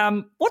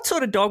 What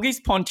sort of dog is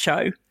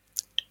Poncho?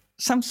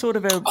 Some sort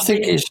of a... I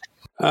think he's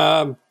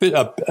a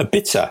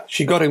Bitzer.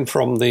 She got him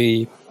from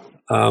the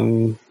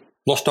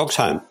Lost Dogs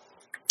Home.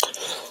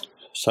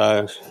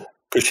 So,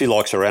 because she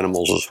likes her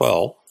animals as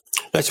well.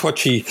 That's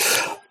what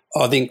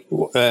I think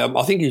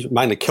he's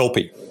mainly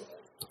Kelpie,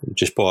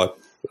 just by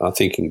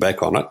thinking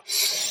back on it.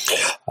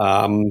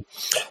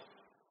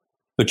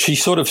 But she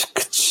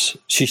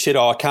said,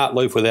 I can't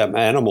leave without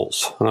my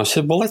animals. And I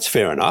said, well, that's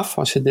fair enough.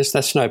 I said,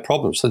 that's no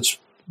problem. So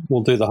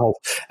we'll do the whole.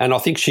 And I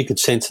think she could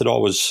sense that I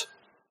was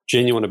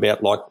genuine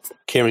about like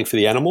caring for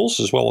the animals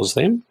as well as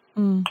them.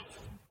 Mm.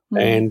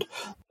 And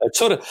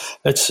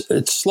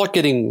it's like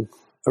getting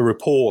a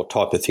rapport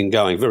type of thing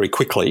going very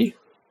quickly.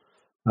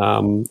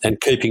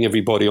 and keeping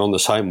everybody on the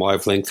same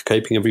wavelength,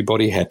 keeping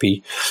everybody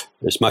happy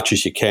as much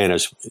as you can.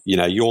 As you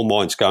know, your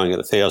mind's going at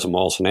 1,000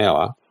 miles an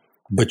hour,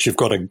 but you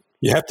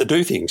have to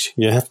do things.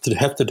 You have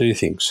to do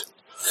things.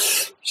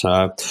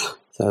 So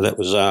that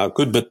was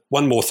good. But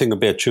one more thing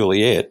about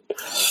Juliet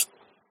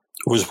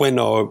was when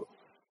I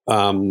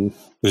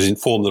was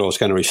informed that I was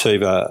going to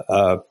receive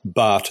a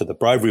bar to the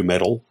bravery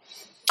medal,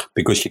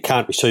 because you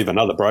can't receive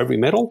another bravery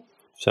medal,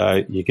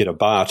 so you get a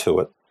bar to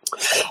it.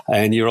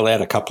 And you're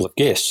allowed a couple of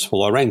guests.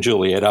 Well, I rang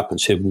Juliet up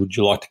and said, would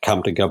you like to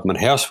come to Government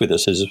House with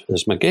us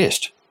as my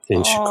guest?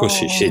 And of course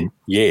she said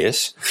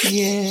yes.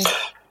 Yeah.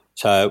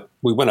 So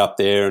we went up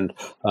there, and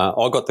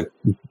I got the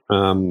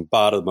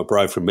bar to my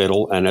bravery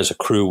medal, and as a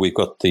crew we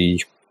got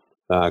the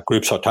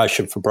group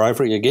citation for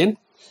bravery again.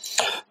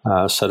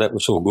 So that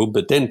was all good.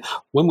 But then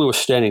when we were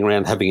standing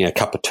around having our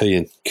cup of tea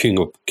and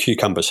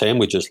cucumber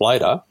sandwiches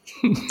later,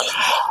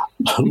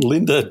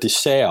 Linda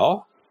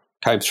Dessau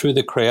came through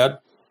the crowd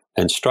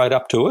and straight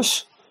up to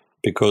us,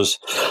 because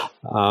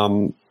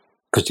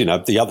you know,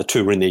 the other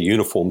two were in their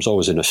uniforms. I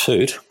was in a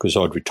suit because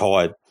I'd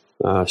retired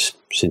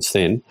since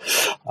then.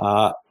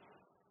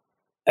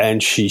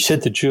 And she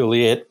said to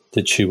Juliet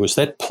that she was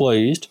that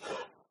pleased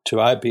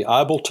to be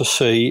able to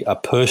see a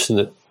person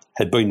that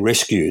had been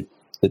rescued,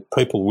 that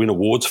people win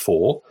awards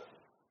for,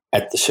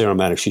 at the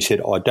ceremony. She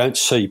said, I don't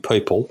see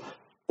people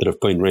that have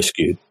been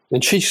rescued.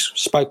 And she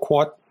spoke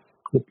quite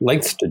at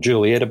length to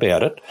Juliet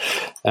about it,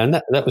 and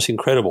that was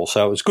incredible.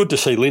 So it was good to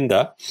see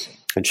Linda,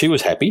 and she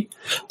was happy,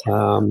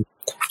 and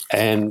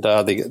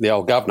the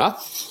old governor,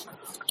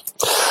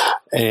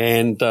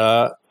 and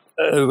that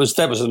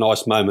was a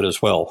nice moment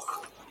as well.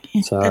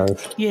 So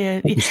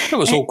it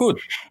was all good.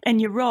 And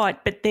you're right,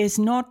 but there's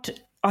not.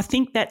 I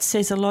think that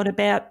says a lot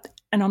about.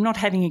 And I'm not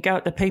having a go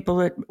at the people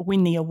that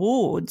win the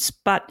awards,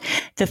 but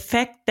the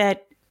fact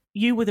that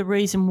you were the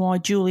reason why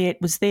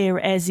Juliet was there,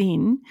 as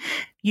in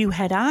you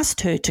had asked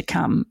her to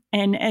come.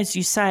 And as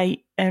you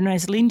say, and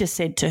as Linda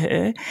said to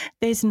her,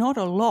 there's not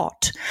a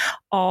lot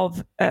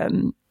of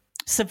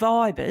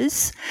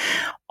survivors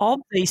of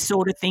these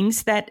sort of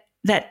things that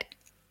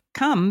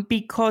come,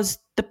 because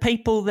the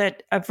people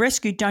that have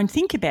rescued don't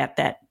think about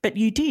that. But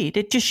you did.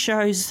 It just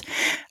shows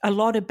a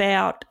lot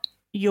about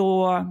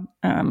your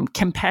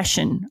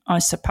compassion, I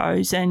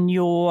suppose, and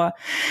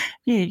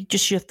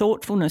just your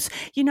thoughtfulness.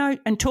 You know,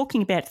 and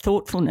talking about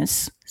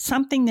thoughtfulness,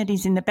 something that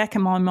is in the back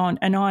of my mind,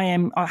 and I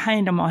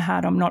hand on my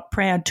heart, I'm not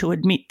proud to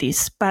admit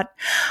this, but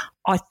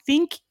I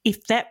think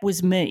if that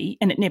was me,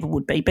 and it never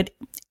would be, but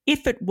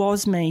if it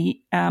was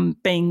me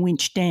being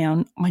winched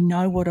down, I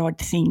know what I'd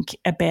think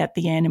about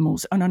the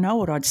animals, and I know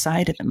what I'd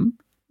say to them,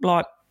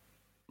 like,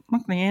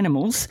 fuck the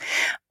animals,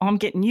 I'm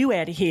getting you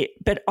out of here.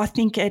 But I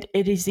think it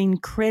is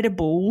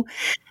incredible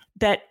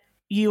that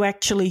you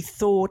actually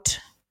thought,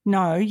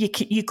 no, you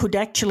could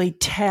actually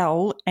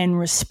tell and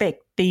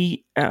respect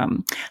the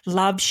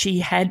love she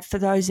had for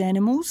those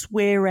animals,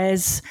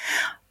 whereas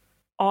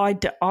I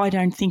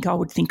don't think I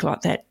would think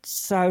like that.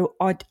 So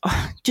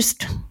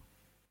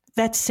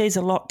that says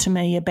a lot to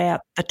me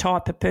about the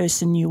type of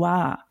person you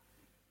are,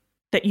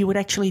 that you would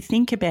actually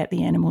think about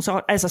the animals.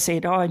 As I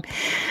said,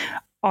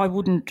 I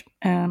wouldn't.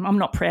 I'm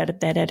not proud of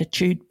that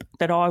attitude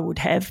that I would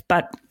have,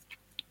 but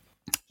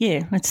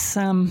yeah, it's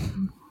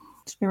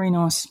very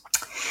nice.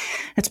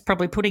 That's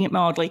probably putting it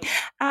mildly.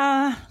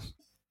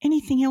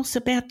 Anything else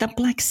about the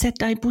Black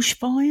Saturday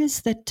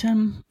bushfires that?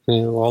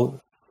 Yeah, well,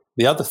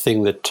 the other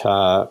thing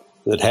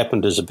that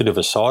happened as a bit of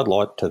a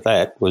sidelight to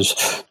that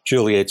was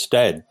Juliet's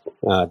dad,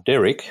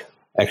 Derek,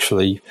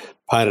 actually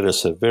painted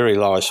us a very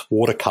nice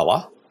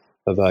watercolour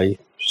of a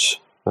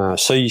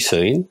sea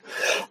scene.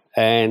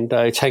 And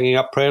it's hanging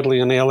up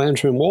proudly on our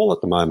lounge room wall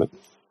at the moment.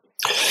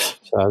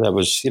 So that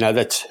was,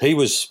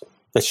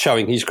 that's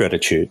showing his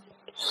gratitude.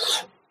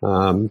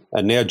 And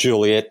now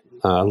Juliet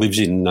lives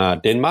in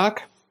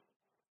Denmark.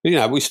 You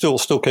know, we still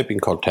keep in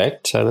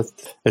contact. So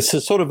it's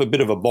a sort of a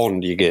bit of a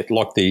bond you get,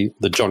 like the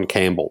John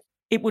Campbell.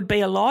 It would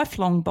be a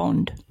lifelong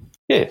bond.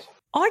 Yes.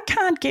 I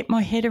can't get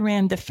my head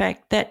around the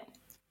fact that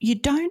you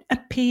don't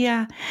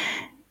appear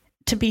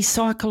to be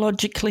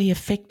psychologically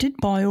affected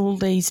by all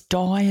these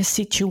dire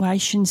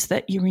situations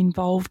that you're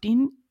involved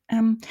in.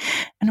 And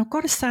I've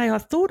got to say, I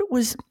thought it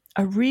was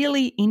a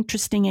really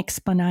interesting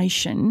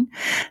explanation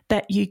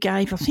that you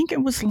gave, I think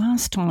it was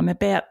last time,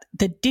 about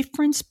the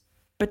difference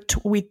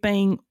with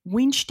being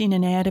winched in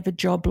and out of a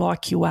job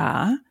like you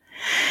are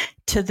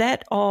to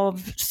that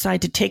of, say,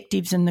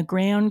 detectives and the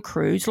ground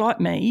crews like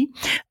me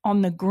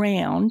on the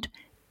ground.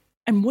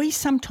 And we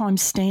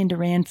sometimes stand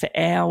around for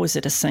hours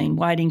at a scene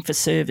waiting for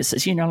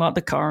services, you know, like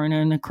the coroner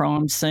and the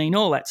crime scene,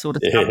 all that sort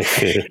of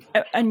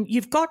stuff. And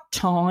you've got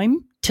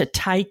time to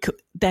take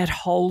that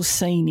whole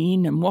scene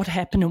in and what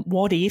happened and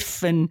what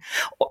if, and,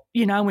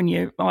 you know, when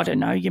you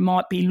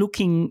might be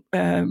looking,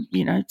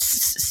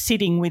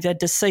 sitting with a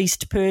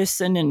deceased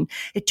person, and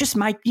it just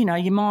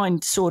your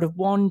mind sort of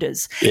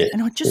wanders. Yeah.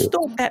 And I just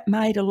thought that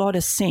made a lot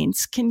of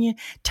sense. Can you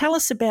tell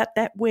us about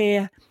that,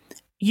 where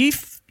you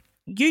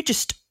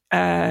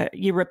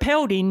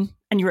repelled in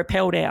and you're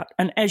rappelled out.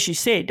 And as you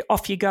said,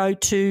 off you go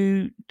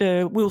to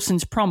the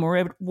Wilson's Prom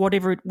or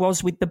whatever it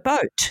was with the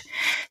boat.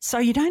 So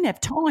you don't have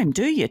time,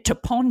 do you, to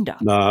ponder?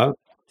 No.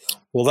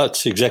 Well,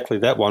 that's exactly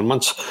that one.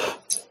 Once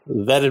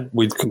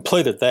we'd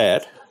completed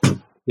that,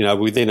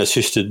 we then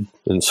assisted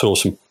and saw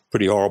some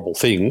pretty horrible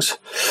things.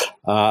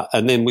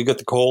 And then we got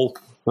the call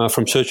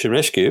from Search and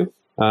Rescue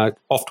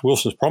off to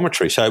Wilson's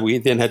Promontory. So we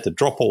then had to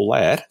drop all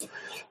that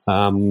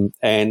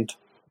and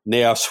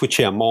now switch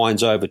our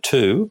minds over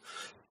to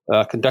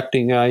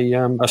conducting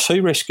a sea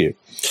rescue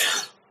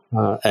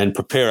and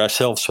prepare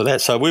ourselves for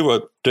that. So we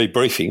were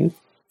debriefing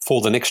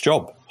for the next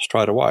job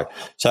straight away.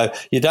 So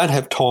you don't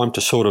have time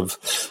to sort of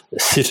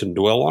sit and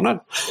dwell on it,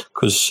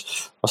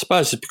 because I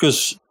suppose it's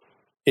because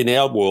in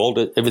our world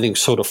everything's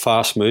sort of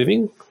fast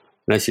moving.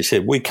 And as you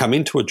said, we come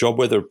into a job,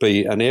 whether it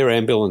be an air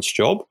ambulance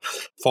job,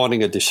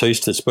 finding a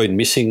deceased that's been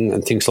missing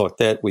and things like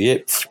that.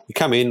 We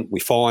come in, we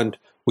find,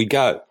 we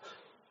go.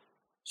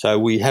 So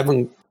we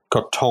haven't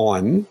got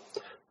time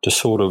to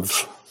sort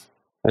of,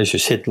 as you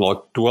said, like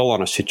dwell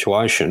on a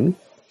situation.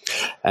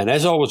 And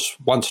as I was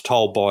once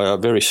told by a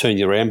very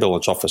senior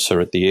ambulance officer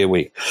at the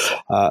Airwing,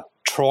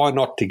 try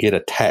not to get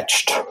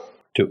attached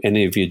to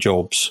any of your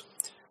jobs,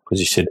 because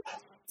he said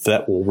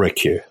that will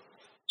wreck you.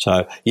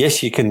 So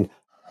yes, you can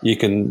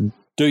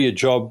do your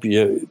job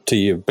to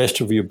your best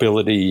of your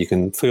ability. You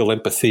can feel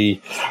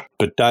empathy,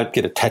 but don't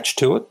get attached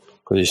to it,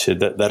 because he said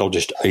that'll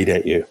just eat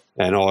at you.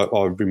 And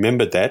I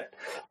remembered that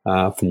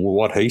from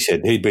what he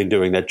said. He'd been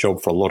doing that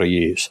job for a lot of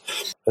years.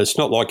 It's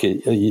not like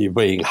you're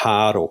being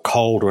hard or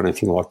cold or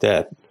anything like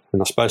that.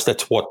 And I suppose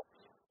that's what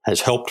has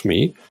helped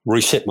me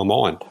reset my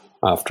mind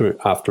after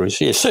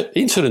yes,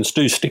 incidents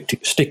do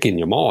stick in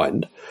your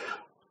mind,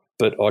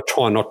 but I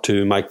try not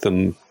to make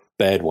them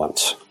bad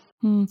ones.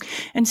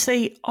 And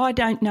see, I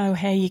don't know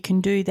how you can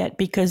do that,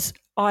 because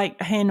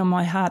hand on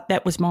my heart,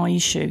 that was my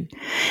issue.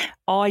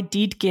 I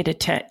did get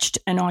attached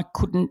and I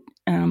couldn't.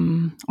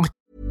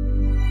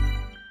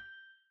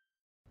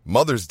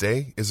 Mother's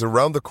Day is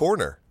around the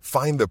corner.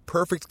 Find the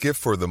perfect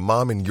gift for the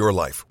mom in your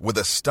life with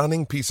a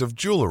stunning piece of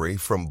jewelry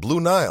from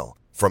Blue Nile.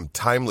 From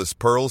timeless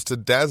pearls to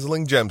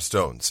dazzling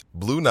gemstones,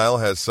 Blue Nile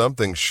has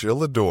something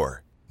she'll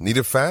adore. Need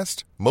it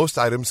fast? Most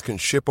items can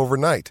ship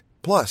overnight.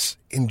 Plus,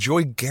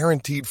 enjoy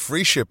guaranteed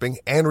free shipping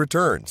and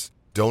returns.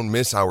 Don't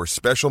miss our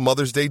special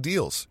Mother's Day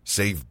deals.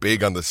 Save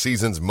big on the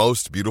season's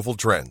most beautiful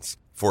trends.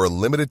 For a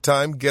limited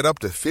time, get up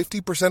to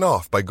 50%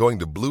 off by going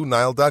to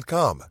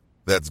BlueNile.com.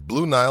 That's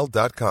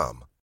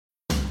BlueNile.com.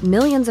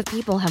 Millions of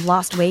people have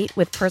lost weight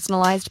with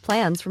personalized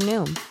plans from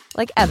Noom.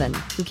 Like Evan,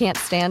 who can't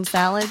stand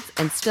salads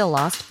and still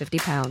lost 50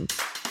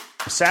 pounds.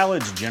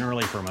 Salads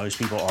generally for most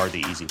people are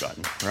the easy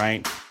button,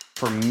 right?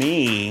 For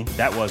me,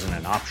 that wasn't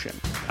an option.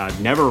 I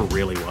never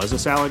really was a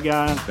salad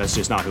guy. That's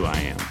just not who I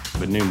am.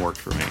 But Noom worked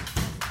for me.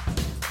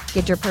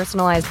 Get your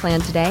personalized plan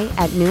today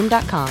at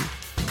Noom.com.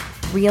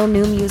 Real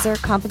Noom user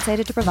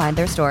compensated to provide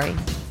their story.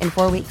 In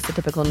 4 weeks, the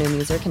typical Noom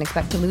user can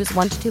expect to lose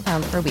 1 to 2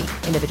 pounds per week.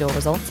 Individual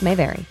results may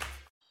vary.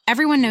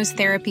 Everyone knows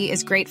therapy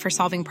is great for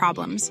solving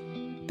problems,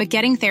 but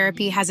getting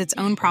therapy has its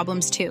own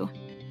problems too,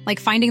 like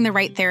finding the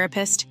right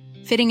therapist,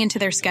 fitting into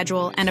their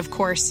schedule, and of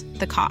course,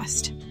 the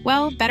cost.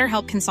 Well,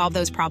 BetterHelp can solve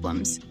those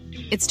problems.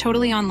 It's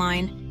totally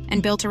online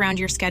and built around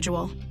your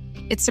schedule.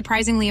 It's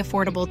surprisingly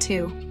affordable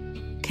too.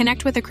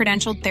 Connect with a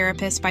credentialed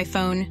therapist by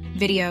phone,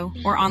 video,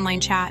 or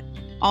online chat,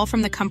 all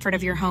from the comfort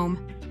of your home.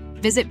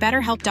 Visit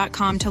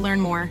BetterHelp.com to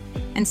learn more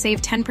and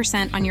save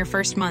 10% on your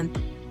first month.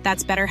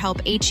 That's BetterHelp,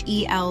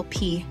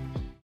 H-E-L-P.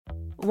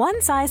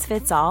 One size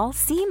fits all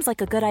seems like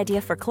a good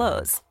idea for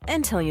clothes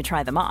until you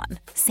try them on.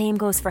 Same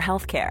goes for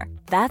healthcare.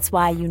 That's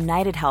why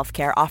United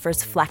Healthcare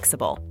offers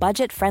flexible,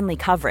 budget-friendly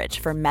coverage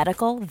for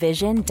medical,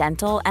 vision,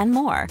 dental, and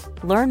more.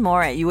 Learn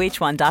more at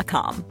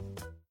UH1.com.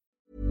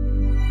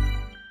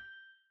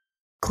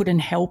 Couldn't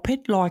help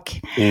it.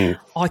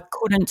 I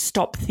couldn't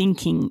stop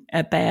thinking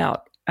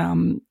about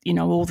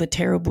all the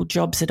terrible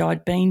jobs that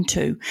I'd been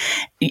to.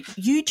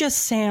 You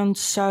just sound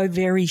so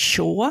very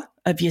sure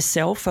of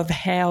yourself, of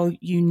how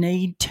you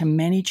need to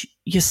manage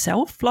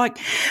yourself.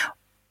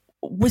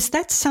 Was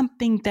that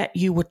something that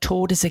you were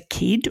taught as a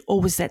kid,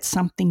 or was that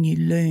something you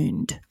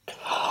learned?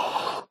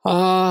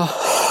 Well,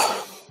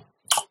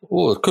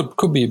 it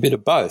could be a bit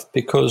of both,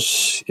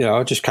 because,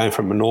 I just came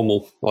from I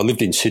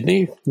lived in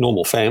Sydney,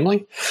 normal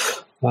family.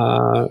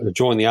 I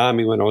joined the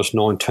Army when I was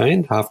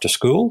 19 after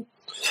school.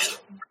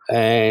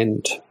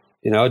 And,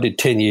 I did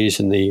 10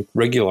 years in the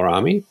regular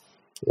Army,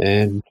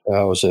 and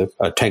I was a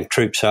tank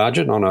troop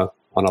sergeant on a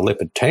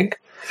Leopard tank.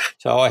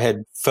 So I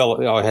had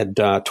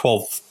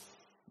 12,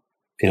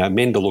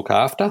 men to look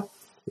after,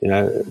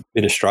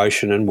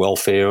 administration and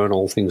welfare and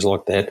all things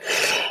like that.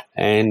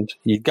 And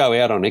you go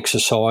out on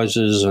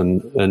exercises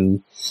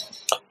and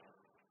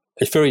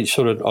it's very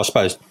sort of, I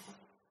suppose,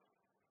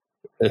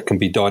 it can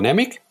be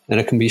dynamic and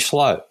it can be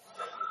slow.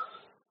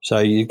 So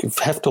you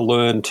have to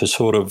learn to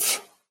sort of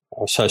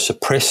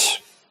suppress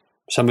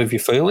some of your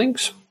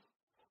feelings.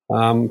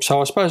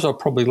 So I suppose I'll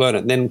probably learn it.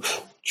 And then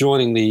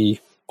joining the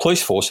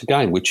police force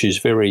again, which is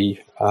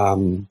very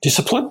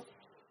disciplined,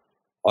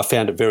 I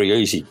found it very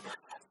easy.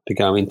 to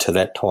go into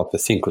that type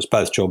of thing because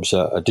both jobs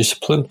are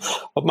discipline.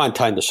 I've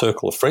maintained a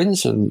circle of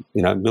friends and,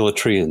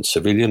 military and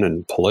civilian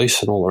and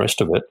police and all the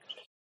rest of it.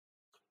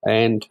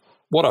 And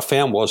what I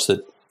found was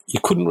that you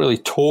couldn't really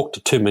talk to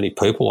too many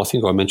people. I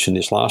think I mentioned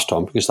this last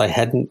time because they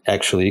hadn't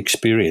actually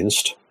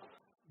experienced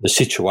the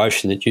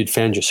situation that you'd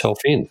found yourself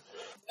in.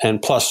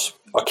 And plus,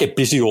 I kept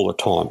busy all the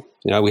time.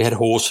 We had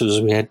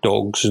horses, we had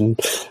dogs and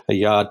a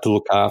yard to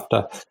look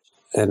after.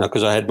 And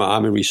because I had my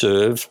Army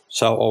Reserve,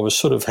 so I was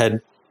sort of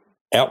had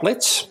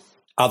outlets,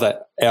 other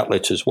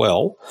outlets as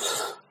well.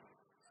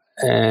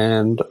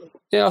 And,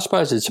 I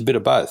suppose it's a bit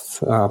of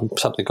both,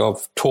 something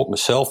I've taught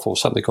myself or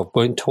something I've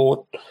been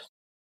taught,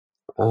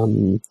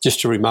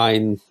 just to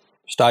remain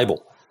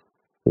stable,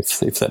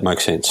 if that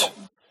makes sense.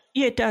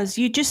 Yeah, it does.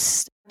 You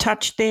just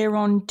touched there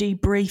on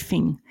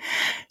debriefing.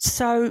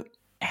 So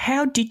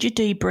how did you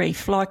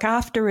debrief? Like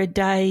after a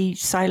day,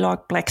 say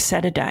like Black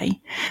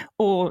Saturday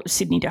or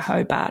Sydney to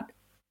Hobart,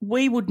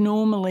 we would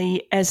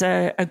normally, as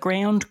a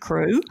ground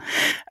crew,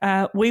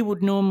 we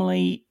would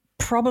normally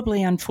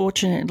probably,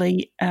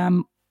 unfortunately,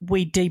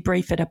 we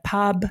debrief at a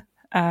pub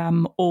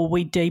or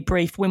we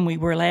debrief when we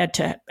were allowed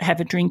to have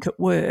a drink at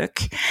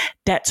work.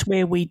 That's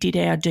where we did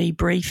our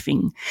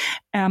debriefing.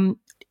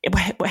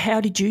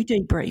 How did you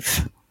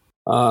debrief?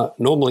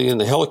 Normally in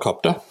the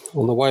helicopter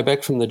on the way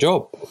back from the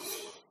job.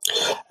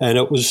 And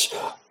it was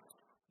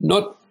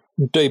not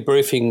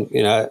debriefing,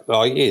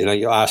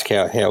 you ask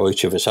how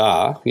each of us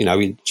are,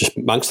 just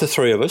amongst the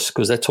three of us,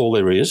 because that's all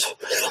there is,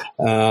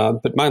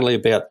 but mainly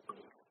about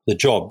the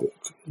job.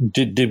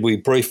 Did we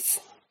brief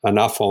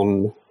enough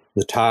on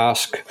the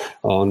task,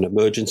 on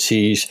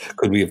emergencies?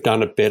 Could we have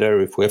done it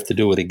better if we have to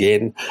do it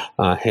again?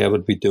 How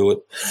would we do it?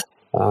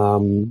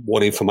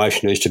 What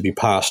information needs to be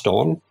passed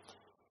on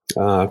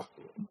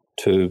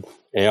to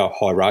our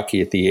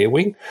hierarchy at the air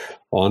wing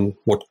on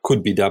what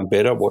could be done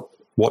better, what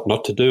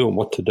not to do and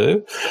what to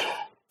do.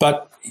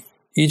 But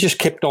you just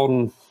kept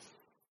on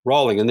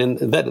rolling, and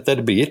then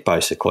that'd be it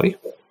basically.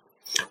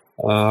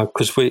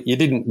 Because we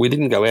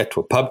didn't go out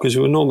to a pub because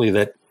we were normally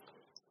that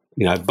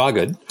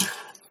buggered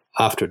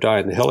after a day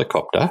in the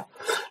helicopter.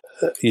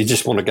 You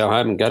just want to go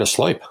home and go to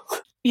sleep.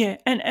 Yeah,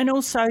 and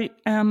also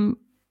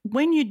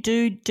when you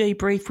do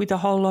debrief with a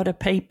whole lot of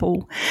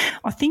people,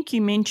 I think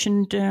you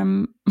mentioned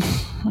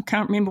I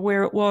can't remember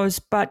where it was,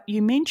 but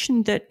you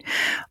mentioned that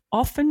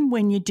often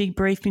when you're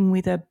debriefing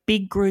with a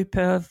big group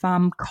of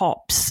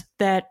cops,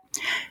 that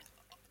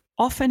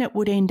often it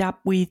would end up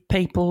with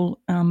people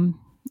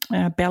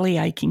belly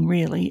aching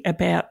really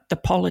about the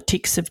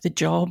politics of the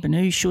job and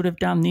who should have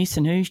done this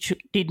and who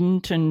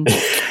didn't. And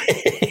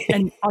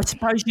and I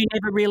suppose you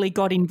never really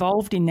got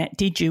involved in that,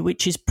 did you,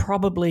 which is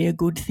probably a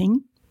good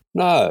thing?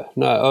 No.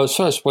 I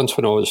suppose once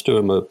when I was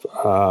doing my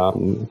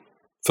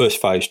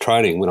first phase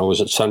training when I was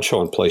at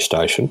Sunshine Police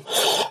Station,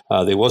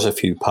 there was a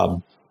few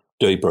pub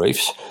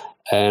debriefs,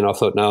 and I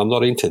thought, no, I'm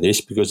not into this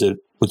because it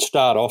would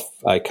start off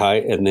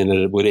okay and then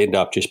it would end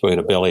up just being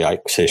a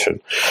bellyache session.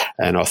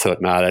 And I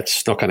thought, no,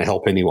 that's not going to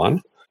help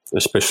anyone,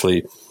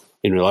 especially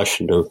in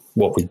relation to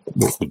what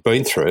we'd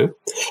been through.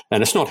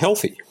 And it's not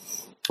healthy.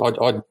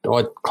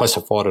 I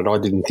classified it, I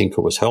didn't think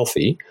it was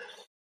healthy.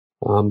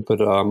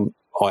 But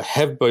I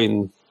have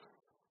been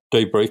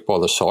debriefed by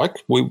the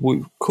psych.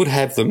 We could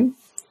have them,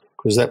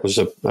 because that was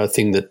a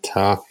thing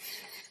that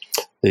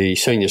the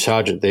senior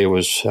sergeant there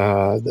was,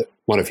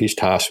 one of his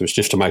tasks was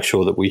just to make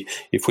sure that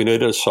if we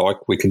needed a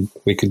psych, we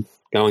could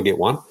go and get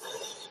one.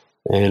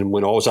 And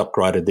when I was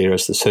upgraded there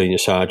as the senior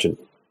sergeant,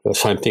 the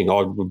same thing,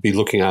 I would be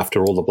looking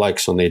after all the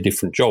blokes on their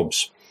different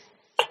jobs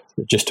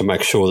just to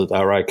make sure that they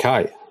were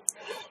okay.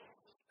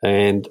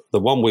 And the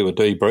one we were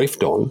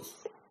debriefed on,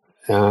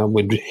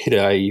 we'd hit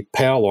a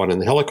power line in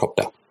the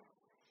helicopter.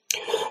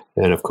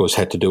 And, of course,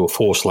 had to do a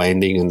forced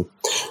landing, and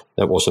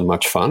that wasn't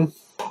much fun.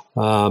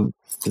 I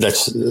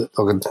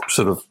can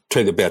sort of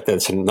tell you about that.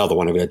 It's another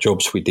one of our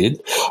jobs we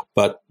did.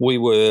 But we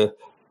were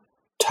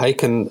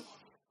taken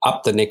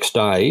up the next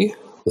day,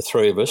 the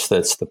three of us,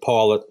 that's the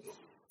pilot,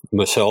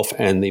 myself,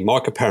 and the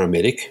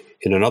microparamedic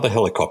in another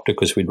helicopter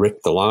because we'd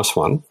wrecked the last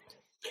one.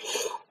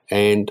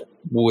 And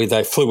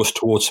they flew us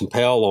towards some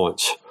power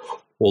lines.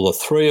 Well, the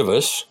three of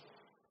us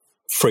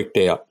freaked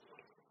out.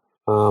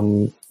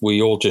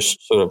 We all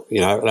just sort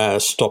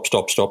of,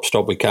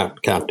 stop, we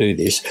can't do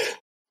this.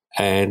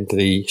 And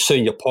the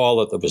senior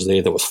pilot that was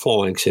there that was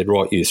flying said,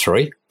 right, you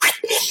three,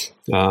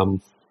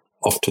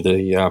 off to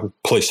the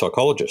police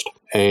psychologist.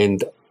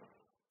 And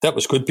that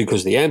was good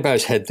because the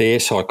AMBOs had their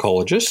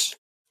psychologists,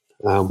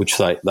 which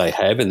they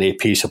have, and their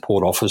peer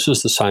support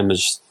officers, the same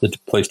as the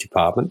police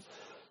department.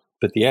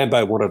 But the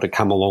AMBO wanted to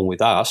come along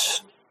with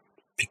us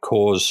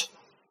because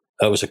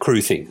it was a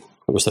crew thing.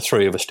 It was the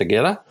three of us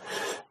together,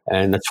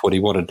 and that's what he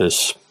wanted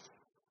us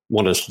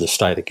to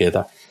stay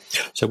together.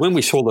 So when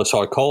we saw the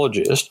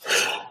psychologist,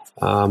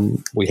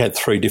 we had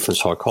three different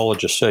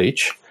psychologists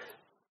each,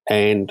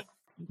 and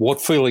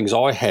what feelings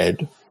I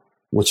had,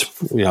 which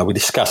we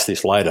discussed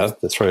this later,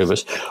 the three of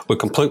us, were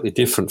completely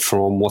different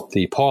from what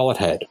the pilot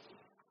had.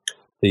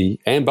 The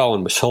AMBO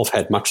and myself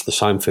had much the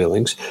same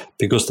feelings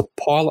because the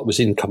pilot was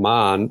in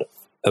command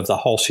of the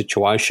whole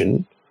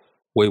situation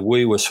where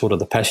we were sort of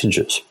the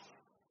passengers.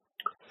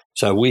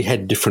 So we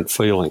had different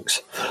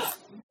feelings.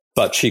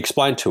 But she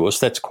explained to us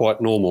that's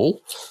quite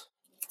normal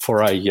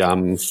for a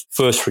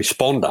first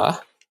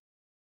responder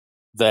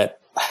that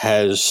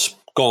has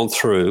gone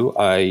through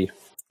a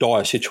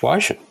dire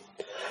situation.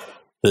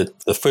 That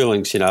the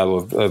feelings,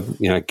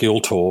 of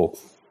guilt or,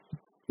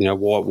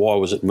 why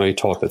was it me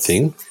type of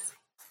thing.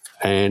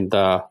 And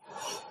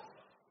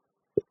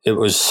it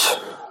was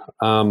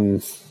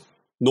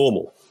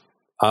normal.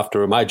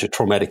 After a major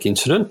traumatic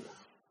incident,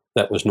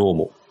 that was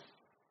normal.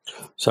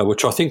 So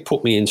which I think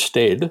put me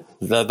instead,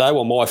 they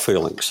were my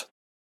feelings.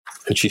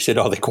 And she said,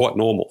 they're quite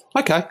normal.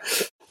 Okay,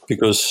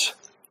 because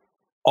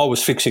I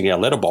was fixing our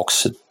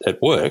letterbox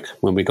at work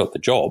when we got the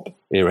job,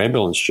 air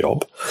ambulance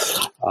job,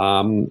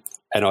 and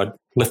I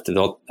left it,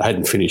 I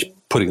hadn't finished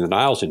putting the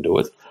nails into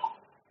it.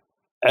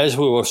 As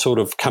we were sort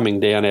of coming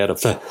down out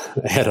of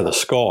the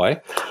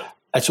sky,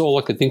 that's all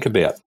I could think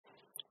about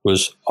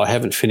was I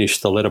haven't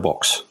finished the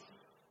letterbox.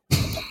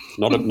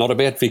 Not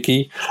about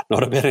Vicky,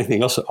 not about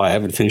anything else. I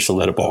haven't finished the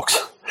letterbox.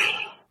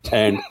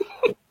 And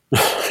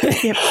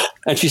Yep.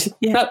 and she said,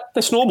 no,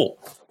 that's normal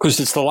because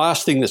it's the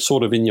last thing that's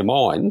sort of in your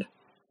mind.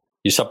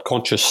 Your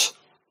subconscious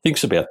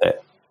thinks about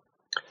that.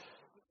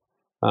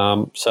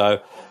 So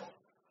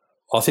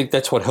I think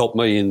that's what helped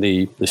me in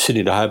the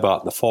Sydney to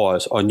Hobart and the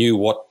fires. I knew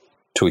what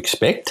to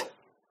expect,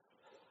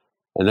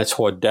 and that's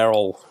why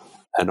Narelle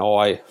and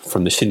I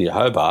from the Sydney to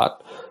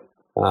Hobart,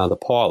 the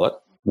pilot,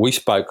 we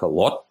spoke a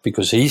lot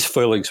because his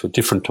feelings were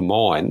different to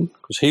mine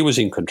because he was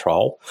in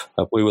control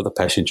and we were the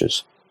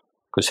passengers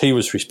because he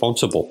was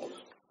responsible.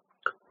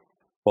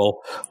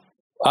 Well,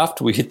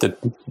 after we hit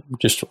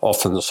just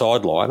off on the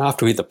sideline,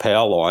 after we hit the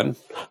power line,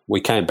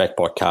 we came back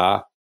by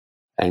car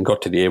and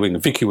got to the air wing.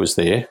 And Vicky was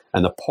there,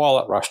 and the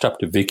pilot rushed up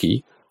to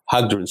Vicky,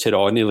 hugged her and said,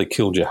 I nearly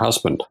killed your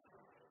husband.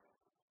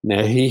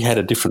 Now, he had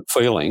a different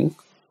feeling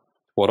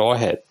what I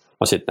had.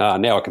 I said,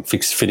 now I can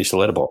finish the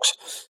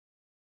letterbox.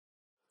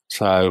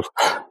 So,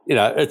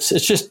 it's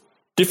just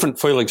different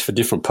feelings for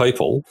different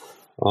people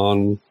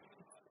on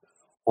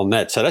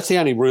that. So that's the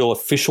only real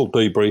official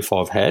debrief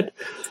I've had,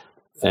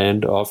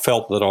 and I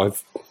felt that I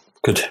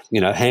could,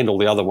 handle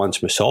the other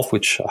ones myself,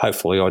 which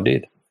hopefully I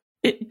did.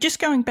 Just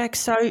going back,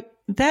 so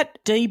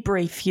that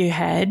debrief you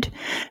had,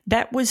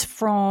 that was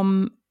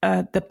from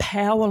the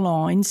power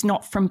lines,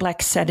 not from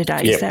Black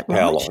Saturday, is that right?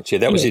 Power lines. Yeah,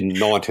 that was in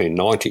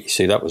 1990.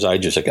 See, that was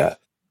ages ago.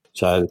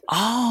 So,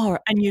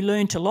 and you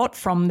learnt a lot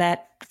from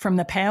that, from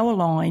the power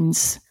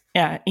lines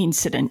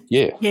incident.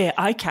 Yeah. Yeah,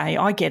 okay,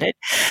 I get it.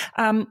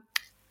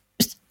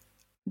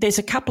 There's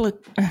a couple of,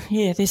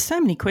 there's so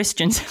many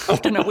questions. I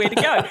don't know where to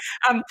go.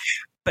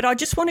 But I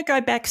just want to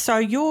go back. So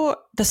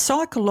the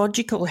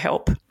psychological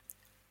help,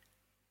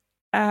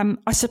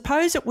 I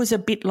suppose it was a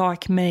bit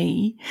like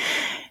me.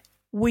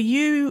 Were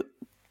you,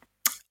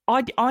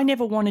 I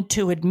never wanted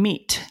to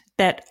admit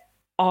that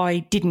I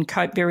didn't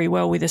cope very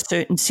well with a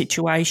certain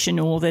situation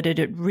or that it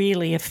had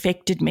really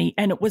affected me.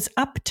 And it was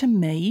up to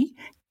me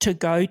to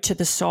go to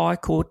the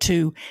psych or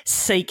to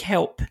seek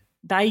help.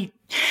 They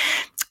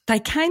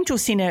came to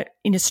us in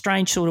a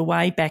strange sort of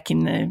way back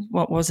in the,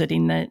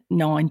 in the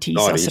 90s,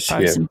 I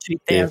suppose, and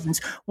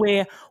 2000s,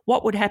 where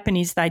what would happen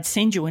is they'd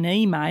send you an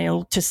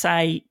email to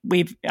say,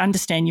 we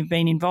understand you've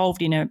been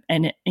involved in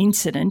an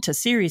incident, a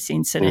serious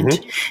incident.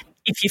 Mm-hmm.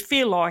 If you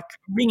feel like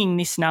ringing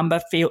this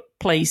number,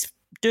 please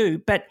do.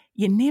 But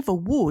you never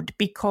would,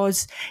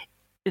 because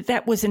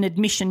that was an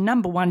admission,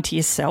 number one, to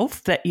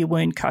yourself that you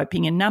weren't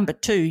coping, and number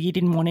two, you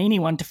didn't want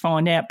anyone to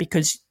find out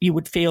because you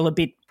would feel a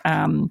bit,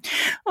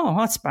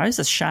 I suppose,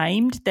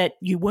 ashamed that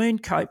you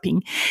weren't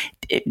coping.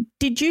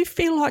 Did you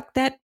feel like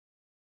that?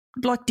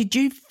 Like, did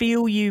you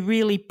feel you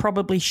really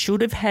probably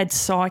should have had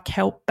psych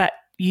help, but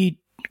you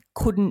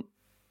couldn't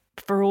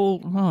for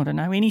all, I don't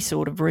know, any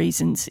sort of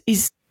reasons?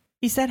 Is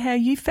that how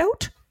you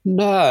felt?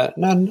 No,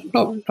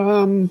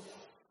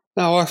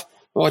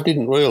 I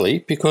didn't really,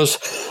 because,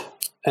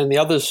 and the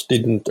others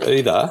didn't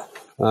either,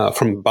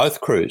 from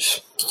both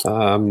crews.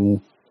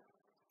 There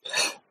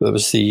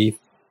was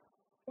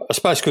I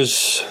suppose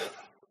because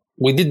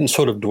we didn't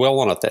sort of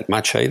dwell on it that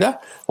much either.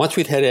 Once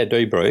we'd had our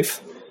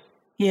debrief,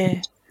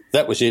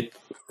 that was it,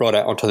 right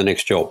out onto the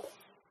next job.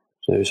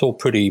 So it was all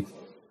pretty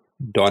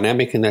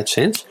dynamic in that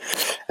sense.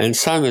 And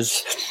same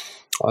as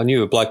I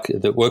knew a bloke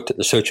that worked at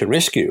the search and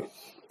rescue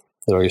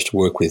that I used to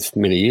work with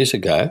many years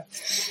ago,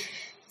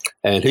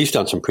 and he's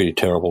done some pretty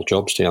terrible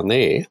jobs down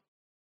there.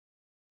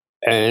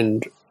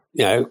 And,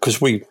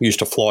 because we used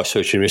to fly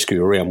search and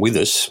rescue around with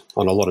us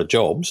on a lot of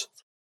jobs,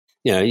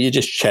 you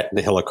just chat in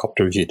the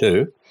helicopter as you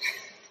do.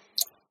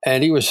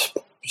 And he was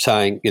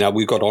saying,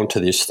 we got onto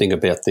this thing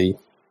about the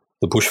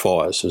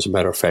bushfires, as a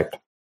matter of fact.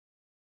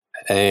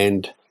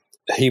 And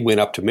he went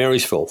up to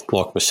Marysville,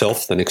 like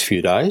myself, the next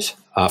few days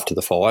after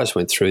the fires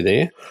went through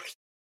there.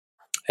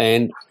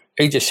 And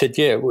he just said,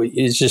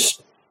 he's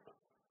just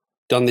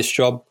done this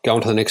job, go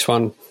on to the next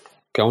one,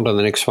 go on to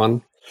the next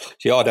one.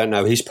 See, I don't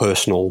know his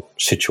personal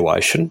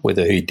situation,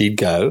 whether he did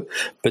go,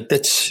 but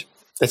that's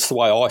the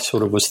way I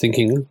sort of was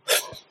thinking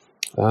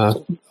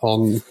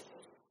on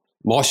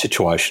my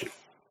situation.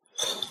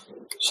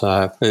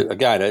 So,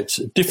 again, it's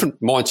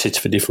different mindsets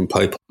for different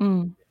people.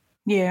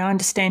 Yeah, I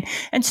understand.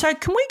 And so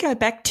can we go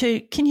back to,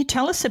 can you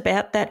tell us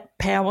about that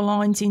power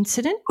lines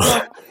incident?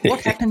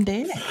 What happened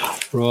there?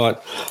 Right.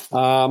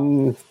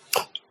 I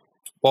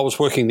was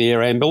working the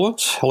air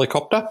ambulance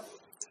helicopter,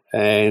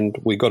 and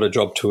we got a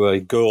job to a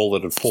girl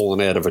that had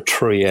fallen out of a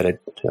tree at a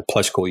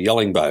place called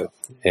Yellingbow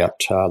out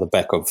the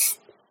back of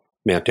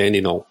Mount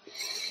Dandenong,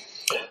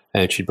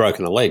 and she'd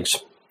broken her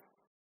legs.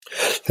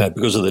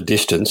 Because of the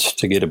distance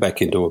to get her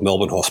back into a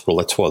Melbourne hospital,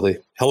 that's why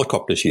the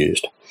helicopter's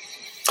used.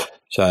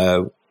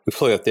 So we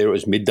flew out there. It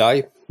was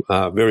midday,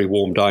 very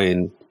warm day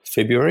in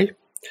February.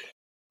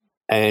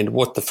 And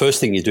what the first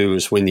thing you do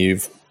is when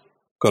you've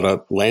got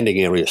a landing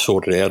area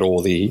sorted out,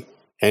 or the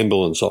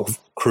ambulance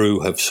crew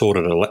have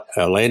sorted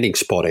a landing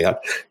spot out,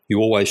 you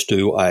always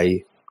do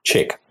a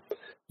check,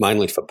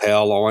 mainly for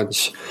power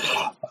lines,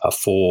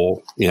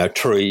 for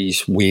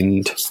trees,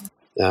 wind,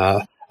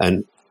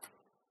 and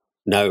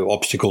no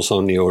obstacles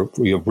on your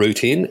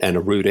route in and a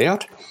route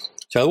out.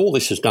 So all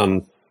this is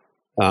done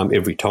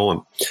every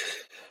time.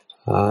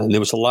 And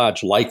there was a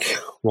large lake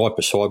right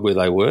beside where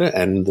they were,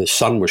 and the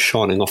sun was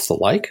shining off the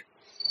lake.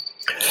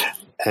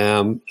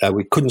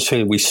 We couldn't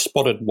see. We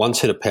spotted one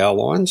set of power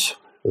lines,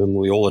 and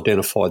we all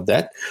identified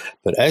that.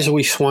 But as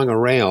we swung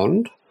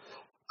around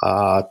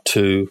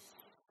to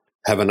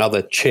have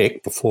another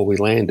check before we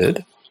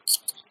landed,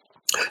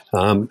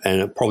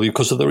 and probably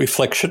because of the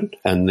reflection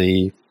and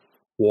the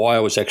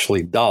wire was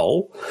actually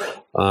dull,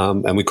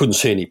 and we couldn't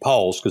see any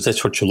poles, because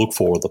that's what you look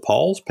for, the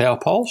poles, power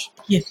poles.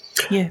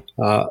 Yeah.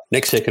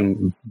 Next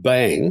second,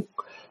 bang,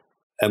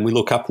 and we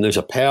look up and there's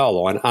a power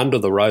line under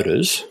the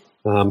rotors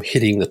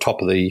hitting the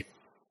top of the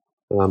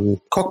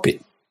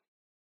cockpit.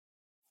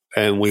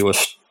 And we were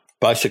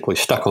basically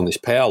stuck on this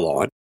power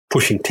line,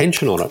 pushing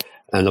tension on it.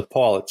 And the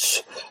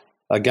pilots,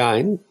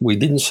 again, we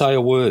didn't say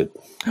a word.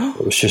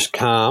 It was just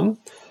calm.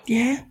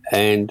 Yeah.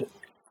 And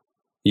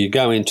you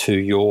go into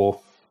your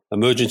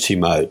emergency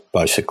mode,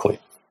 basically.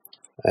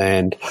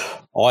 And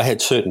I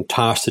had certain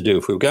tasks to do.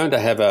 If we were going to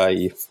have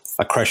a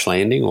crash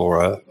landing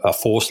or a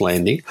forced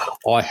landing,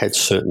 I had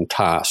certain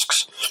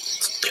tasks,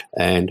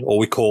 or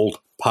we called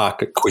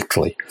park it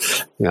quickly.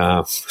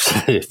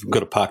 You've got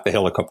to park the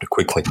helicopter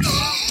quickly.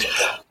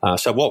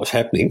 So what was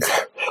happening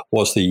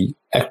was the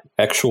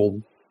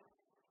actual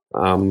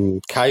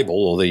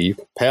cable, or the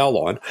power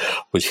line,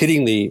 was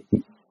hitting the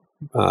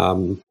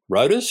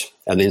rotors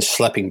and then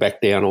slapping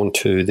back down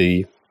onto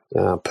the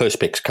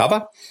perspex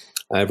cover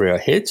over our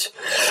heads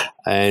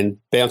and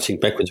bouncing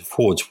backwards and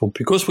forwards. Well,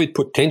 because we'd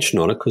put tension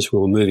on it, because we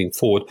were moving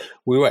forward,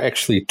 we were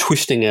actually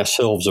twisting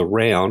ourselves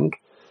around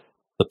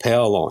the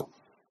power line,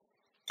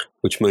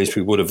 which means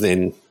we would have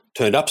then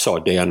turned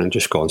upside down and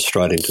just gone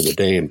straight into the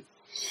dam.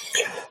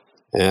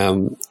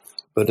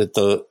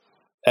 But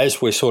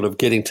as we're sort of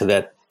getting to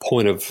that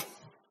point of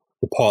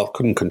the pilot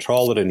couldn't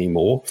control it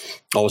anymore,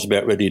 I was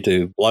about ready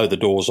to blow the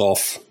doors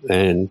off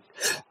and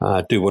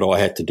do what I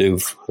had to do,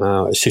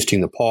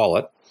 assisting the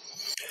pilot.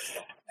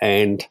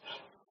 And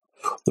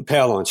the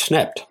power line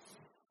snapped.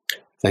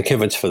 Thank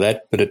heavens for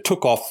that. But it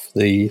took off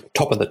the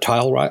top of the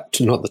tail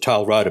rotor, not the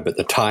tail rotor, but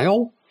the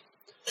tail,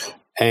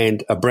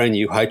 and a brand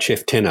new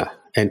HF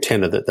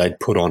antenna that they'd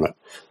put on it.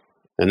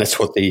 And that's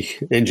what the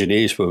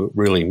engineers were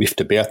really miffed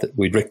about, that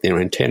we'd wrecked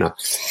their antenna.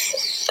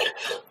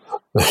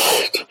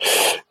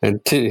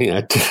 And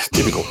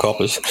typical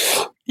coppers.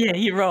 Yeah,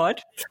 you're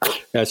right.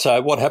 So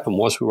what happened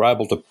was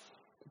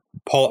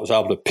pilot was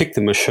able to pick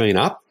the machine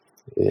up.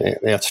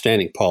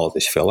 Outstanding pilot,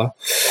 this fella.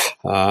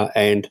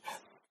 And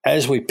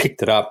as we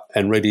picked it up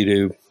and ready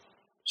to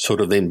sort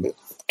of then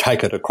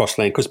take it across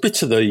land, because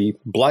bits of the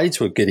blades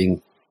were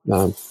getting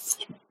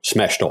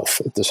smashed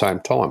off at the same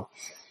time,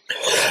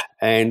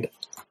 and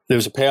there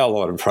was a power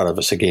line in front of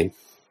us again.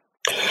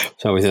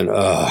 So we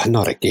thought,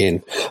 not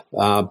again.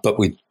 But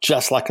we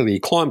just luckily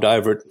climbed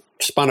over it,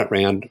 spun it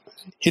round,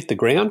 hit the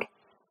ground,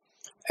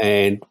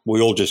 and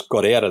we all just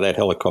got out of that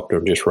helicopter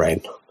and just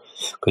ran,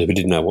 because we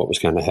didn't know what was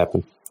going to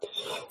happen.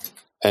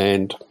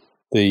 And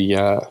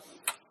the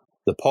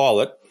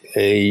pilot,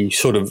 he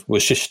sort of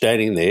was just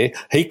standing there.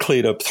 He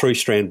cleared up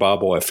 3-strand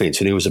barbed wire fence,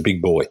 and he was a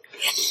big boy.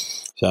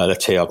 So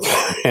that's how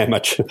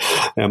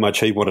much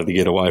he wanted to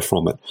get away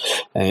from it.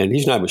 And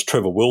his name was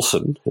Trevor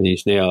Wilson, and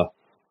he's now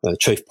the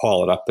chief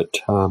pilot up at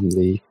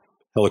the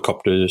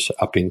helicopters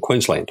up in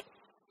Queensland,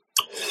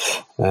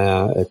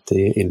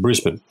 in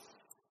Brisbane.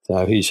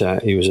 So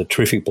he was a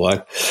terrific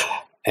bloke,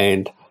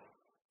 and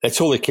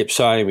that's all he kept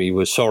saying. He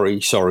was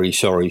sorry.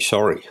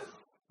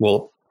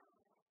 Well,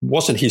 it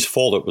wasn't his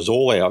fault. It was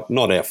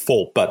not our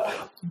fault,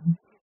 but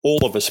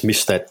all of us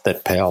missed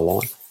that power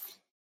line.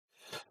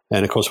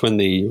 And, of course, when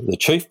the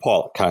chief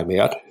pilot came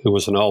out, who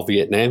was an old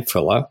Vietnam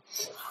fellow,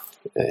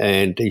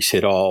 and he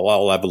said,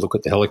 I'll have a look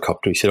at the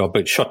helicopter. He said, I've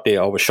been shot down.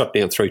 I was shot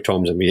down 3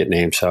 times in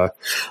Vietnam, so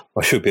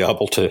I should be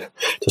able to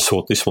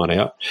sort this one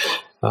out.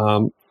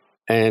 And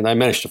they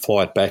managed to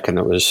fly it back, and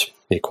it was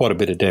quite a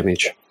bit of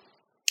damage.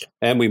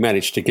 And we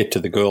managed to get to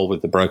the girl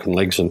with the broken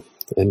legs and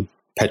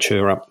patch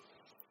her up.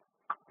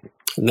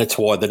 And that's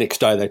why the next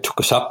day they took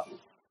us up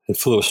and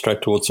flew us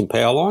straight towards some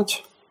power lines,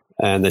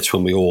 and that's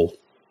when we all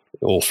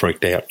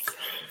freaked out.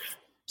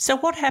 So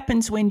what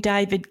happens when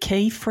David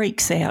Key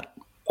freaks out?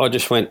 I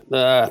just went,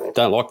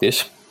 don't like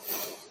this.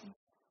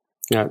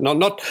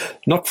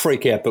 Not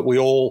freak out, but we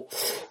all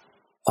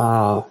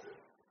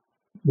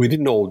we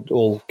didn't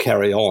all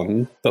carry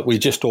on, but we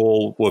just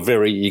all were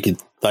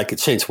they could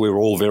sense we were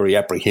all very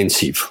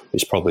apprehensive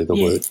is probably the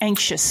word.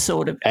 Anxious,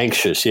 sort of.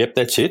 Anxious, yep,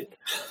 that's it.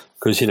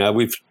 Because,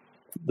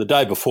 the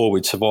day before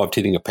we'd survived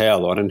hitting a power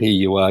line, and here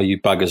you are, you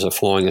buggers are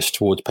flying us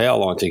towards power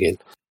lines again.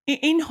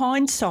 In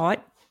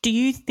hindsight, do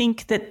you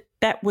think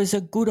that was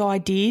a good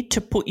idea to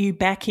put you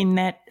back in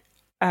that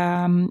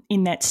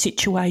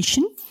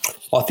situation?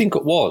 I think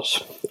it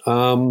was.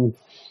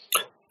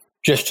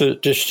 Just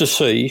to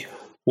see,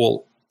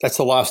 well, that's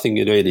the last thing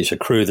you need is a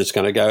crew that's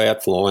going to go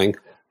out flying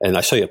and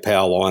they see a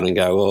power line and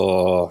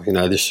go,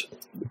 this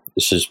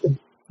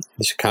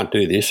can't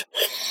do this.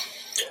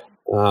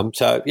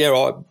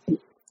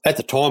 At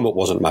the time it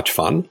wasn't much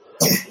fun,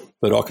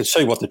 but I could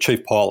see what the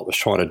chief pilot was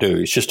trying to do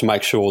is just to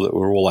make sure that we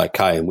were all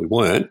okay, and we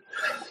weren't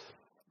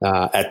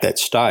at that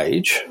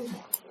stage.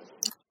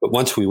 But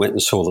once we went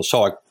and saw the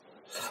site,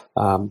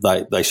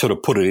 they sort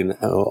of put it in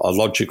a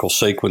logical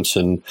sequence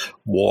and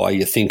why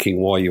you're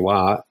thinking, why you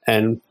are,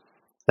 and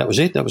that was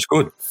it. That was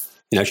good.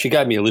 She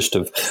gave me a list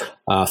of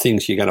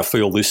things. You're going to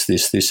feel this,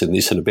 and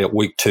this, and about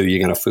week 2 you're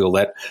going to feel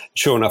that.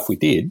 Sure enough, we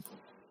did.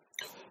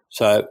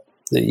 So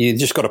you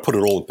just got to put it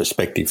all in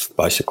perspective,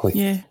 basically.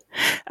 Yeah.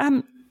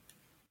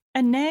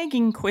 A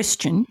nagging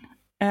question.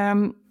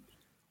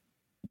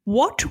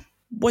 What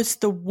was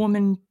the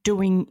woman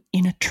doing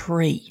in a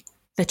tree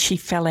that she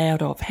fell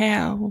out of?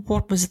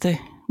 What's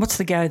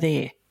the go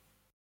there?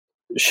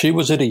 She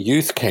was at a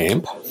youth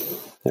camp.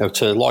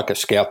 It's like a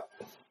scout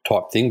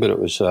type thing, but it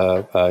was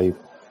a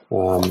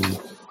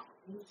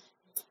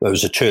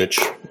church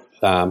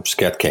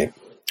scout camp,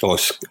 or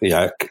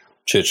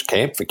church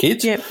camp for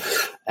kids. Yep.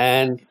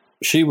 And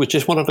she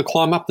just wanted to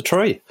climb up the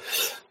tree,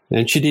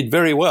 and she did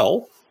very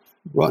well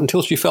right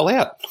until she fell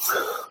out.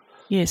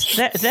 Yes,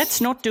 that's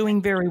not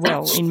doing very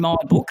well in my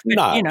book. But,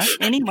 no.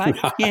 Anyway,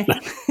 yeah.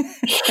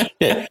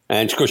 Yeah,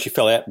 and of course she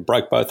fell out and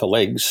broke both her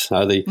legs.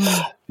 So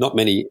not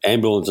many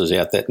ambulances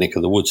out that neck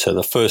of the woods, so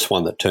the first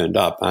one that turned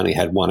up only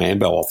had one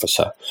ambo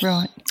officer.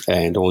 Right.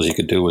 And all he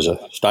could do was a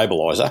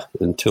stabiliser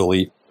until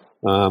we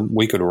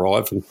could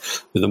arrive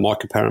with a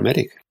micro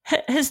paramedic.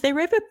 Has there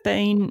ever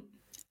been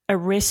a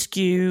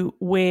rescue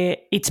where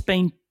it's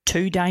been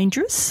too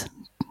dangerous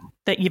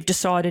that you've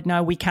decided,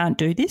 no, we can't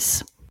do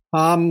this?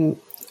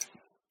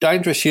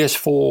 Dangerous, yes,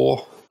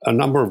 for a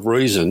number of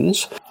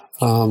reasons.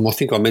 I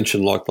think I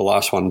mentioned like the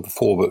last one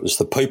before, but it was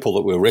the people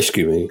that we're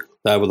rescuing.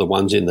 They were the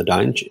ones in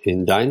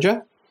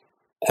danger.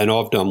 And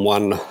I've done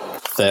one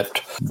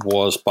that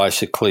was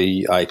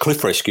basically a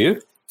cliff rescue.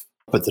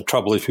 But the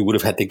trouble is we would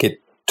have had to get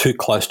too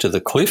close to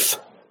the cliff.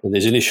 And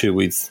there's an issue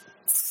with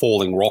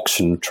falling rocks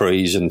and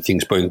trees and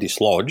things being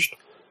dislodged.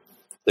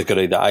 They could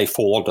either A,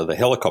 fall onto the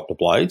helicopter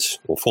blades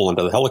or fall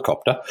onto the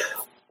helicopter,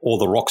 or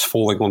the rocks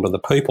falling onto the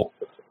people.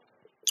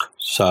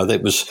 So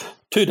that was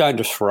too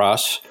dangerous for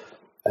us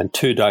and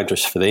too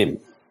dangerous for them.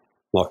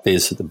 Like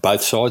there's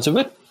both sides of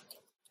it.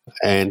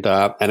 And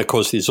of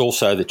course there's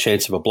also the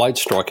chance of a blade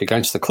strike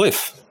against the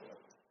cliff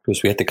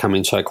because we had to come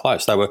in so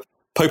close. They were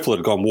people that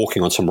had gone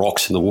walking on some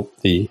rocks and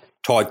the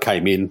tide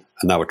came in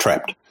and they were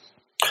trapped.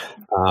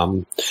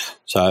 And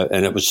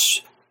it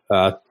was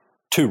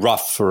too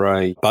rough for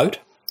a boat,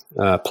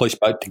 police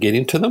boat, to get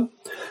into them.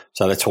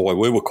 So that's why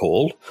we were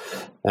called.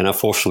 And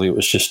unfortunately it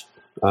was just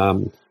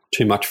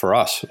too much for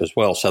us as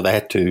well. So they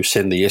had to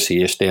send the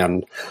SES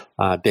down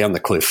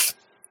the cliff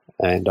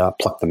and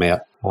pluck them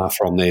out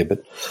from there.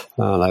 But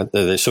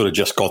they sort of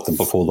just got them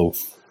before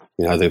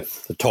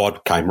the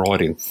tide came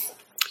right in.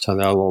 So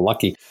they were all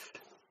lucky.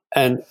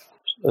 And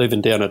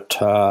even down at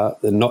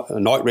the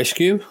night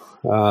rescue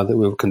that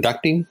we were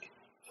conducting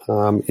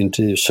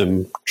into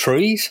some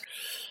trees,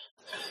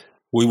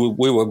 we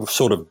were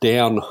sort of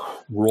down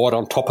right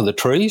on top of the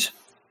trees,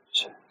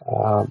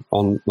 on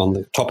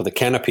the top of the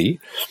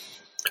canopy.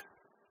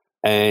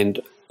 And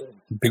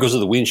because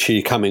of the wind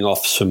shear coming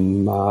off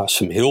some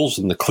hills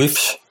and the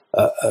cliffs,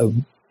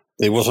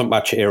 there wasn't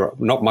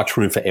not much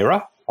room for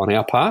error on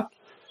our part.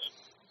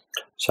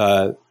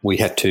 So we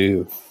had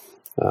to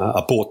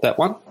abort that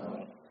one.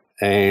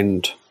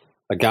 And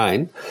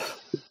again,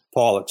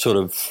 pilot sort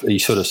of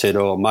said,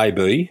 "Oh,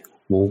 maybe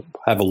we'll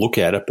have a look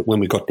at it." But when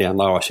we got down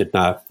low, I said,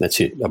 "No,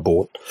 that's it,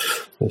 abort.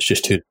 It's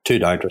just too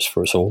dangerous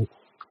for us all."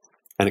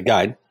 And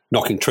again,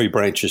 knocking tree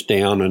branches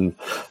down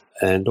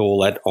and all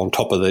that on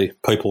top of the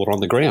people that are on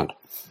the ground.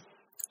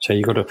 So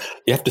you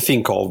have to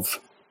think of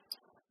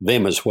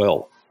them as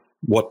well.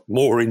 What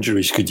more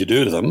injuries could you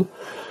do to them?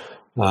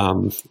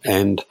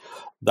 And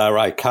they're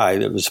okay.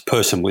 There was a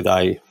person with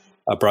a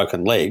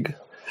broken leg.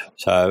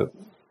 So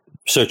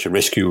search and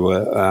rescue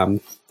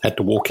had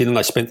to walk in and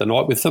they spent the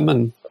night with them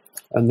and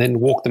then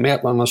walked them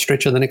out on a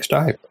stretcher the next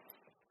day.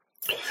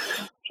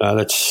 So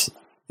that's,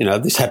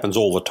 this happens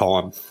all the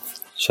time.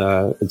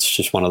 So it's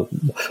just one of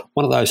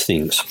those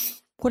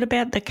things. What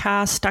about the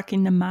car stuck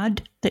in the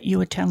mud that you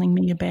were telling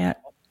me about?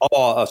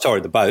 Oh,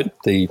 sorry, the boat,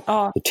 the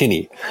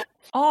tinny.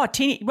 Oh,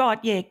 tinny, right,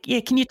 yeah.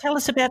 Can you tell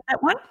us about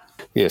that one?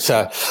 Yeah,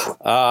 so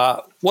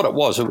what it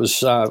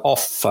was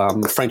off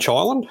French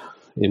Island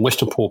in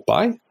Western Port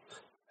Bay,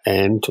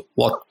 and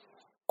what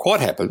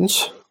quite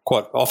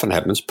often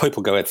happens,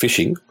 people go out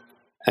fishing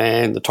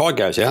and the tide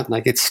goes out and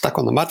they get stuck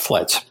on the mud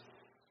flats.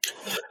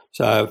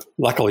 So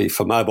luckily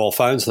for mobile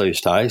phones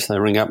these days, they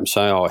ring up and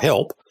say, "Oh,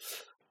 help,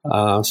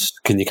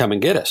 can you come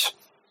and get us?"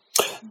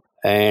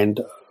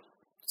 And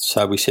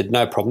so we said,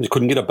 no problem. You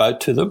couldn't get a boat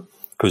to them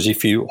because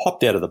if you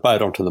hopped out of the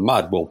boat onto the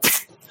mud, well,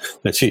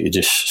 that's it. You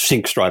just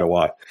sink straight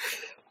away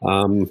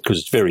because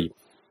it's very,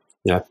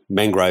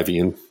 mangrovey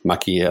and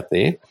mucky out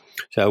there.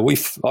 So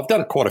I've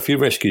done quite a few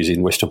rescues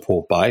in Western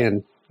Port Bay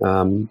and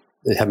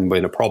there haven't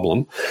been a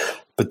problem.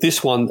 But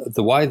this one,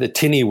 the way the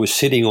tinny was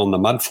sitting on the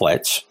mud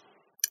flats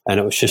and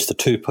it was just the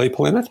two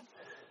people in it,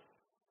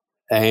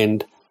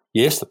 and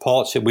yes, the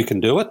pilot said we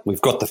can do it.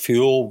 We've got the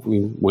fuel.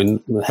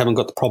 We haven't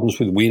got the problems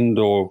with wind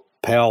or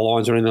power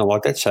lines or anything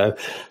like that. So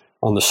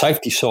on the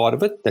safety side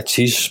of it, that's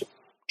his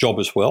job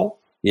as well.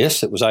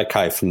 Yes, it was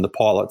okay from the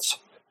pilot's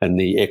and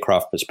the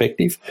aircraft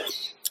perspective.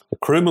 The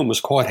crewman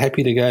was quite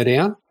happy to go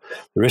down,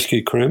 the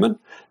rescue crewman,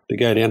 to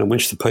go down and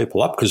winch the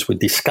people up because we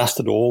discussed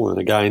it all and,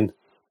 again,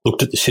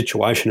 looked at the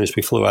situation as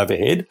we flew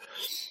overhead.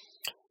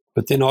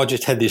 But then I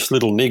just had this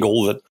little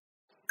niggle that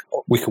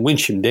we can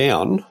winch him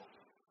down,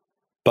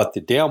 but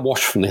the downwash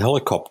from the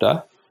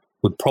helicopter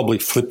would probably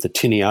flip the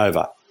tinny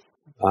over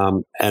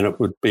and it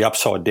would be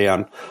upside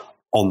down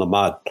on the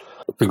mud.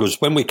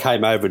 Because when we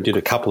came over and did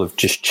a couple of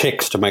just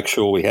checks to make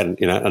sure we had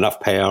enough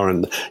power,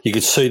 and you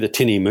could see the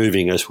tinny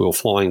moving as we were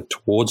flying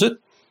towards it,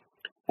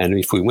 and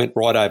if we went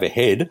right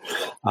overhead,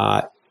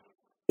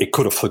 it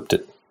could have flipped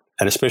it.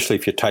 And especially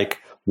if you take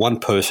one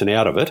person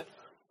out of it,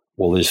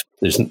 well,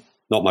 there's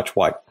not much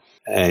weight.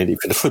 And if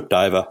it flipped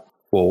over,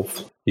 well,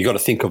 you got to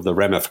think of the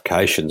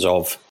ramifications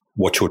of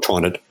what you're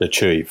trying to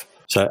achieve.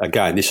 So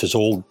again, this is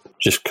all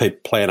just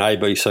keep plan A,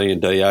 B, C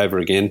and D over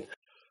again.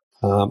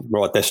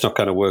 Right, that's not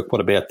going to work.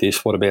 What about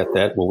this? What about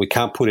that? Well, we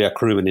can't put our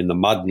crewman in the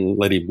mud and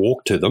let him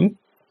walk to them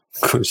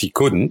because he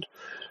couldn't.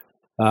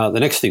 The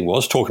next thing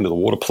was talking to the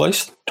water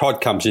police. Tide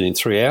comes in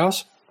 3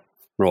 hours.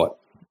 Right,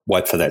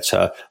 wait for that.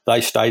 So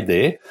they stayed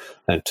there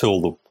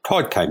until the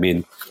tide came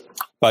in,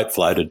 boat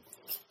floated,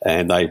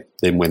 and they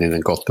then went in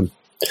and got them.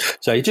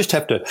 So you just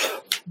have to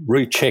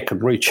recheck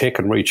and recheck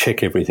and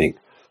recheck everything.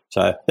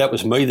 So that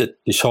was me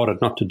that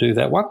decided not to do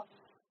that one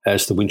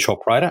as the winch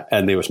operator,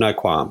 and there was no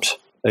qualms.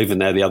 Even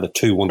though the other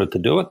two wanted to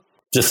do it,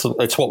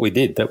 that's what we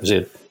did. That was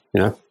it,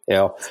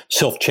 our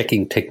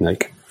self-checking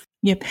technique.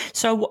 Yep.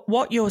 So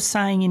what you're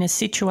saying in a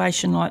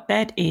situation like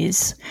that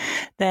is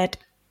that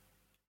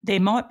there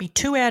might be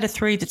 2 out of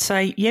 3 that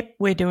say, yep,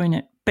 we're doing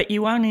it, but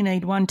you only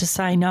need one to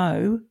say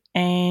no,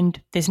 and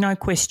there's no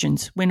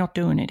questions. We're not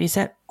doing it. Is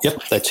that?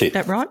 Yep, that's it. Is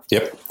that right?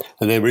 Yep.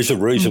 And there is a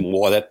reason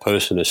why that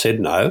person has said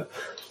no,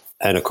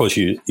 and of course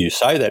you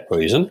say that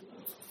reason,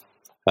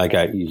 they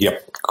go,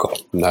 yep,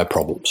 no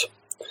problems.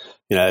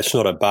 It's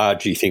not a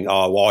bargey thing,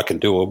 oh, well, I can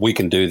do it, we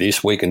can do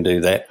this, we can do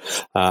that.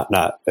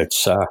 No,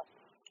 it's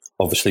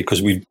obviously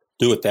because we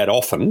do it that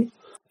often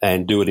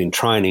and do it in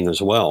training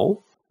as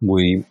well,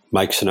 we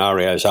make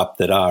scenarios up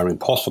that are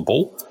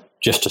impossible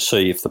just to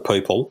see if the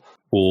people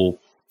will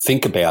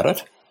think about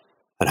it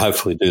and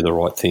hopefully do the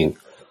right thing.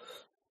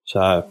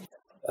 So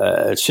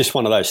it's just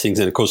one of those things.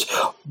 And, of course,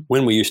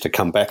 when we used to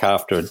come back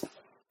after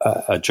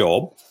a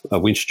job, a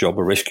winch job,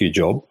 a rescue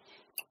job,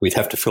 we'd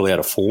have to fill out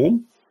a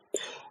form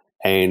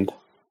and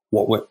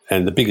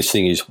the biggest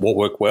thing is what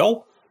worked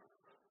well,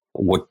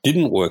 what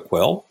didn't work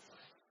well,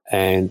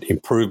 and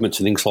improvements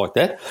and things like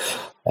that.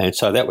 And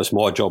so that was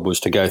my job, was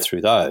to go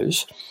through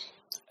those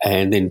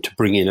and then to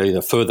bring in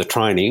either further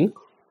training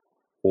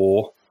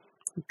or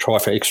try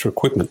for extra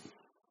equipment.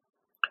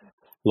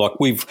 Like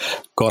we've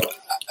got,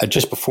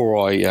 just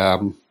before I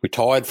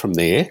retired from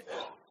there,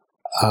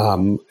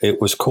 it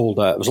was called,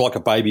 it was like a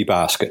baby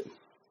basket.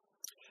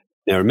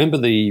 Now, remember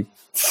the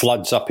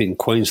floods up in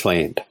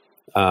Queensland?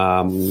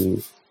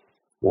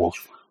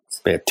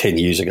 About 10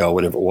 years ago,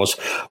 whatever it was,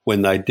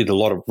 when they did a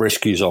lot of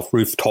rescues off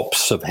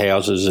rooftops of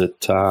houses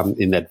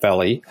in that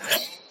valley.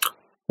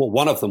 Well,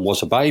 one of them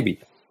was a baby,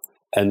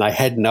 and they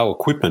had no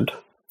equipment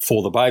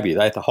for the baby.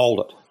 They had to hold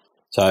it.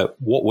 So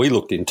what we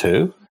looked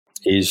into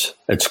is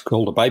it's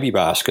called a baby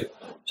basket.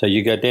 So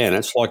you go down,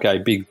 it's like a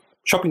big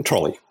shopping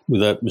trolley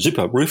with a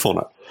zipper roof on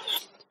it.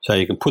 So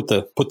you can put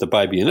the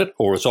baby in it,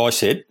 or as I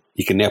said,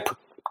 you can now put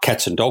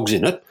cats and dogs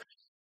in it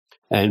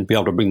and be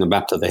able to bring them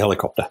up to the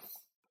helicopter.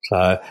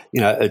 So,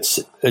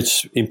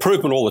 it's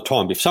improvement all the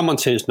time. If someone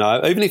says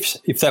no, even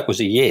if that was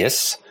a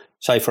yes,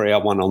 say for our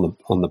one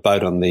on the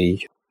boat on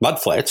the mud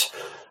flats,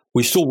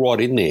 we still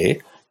write in there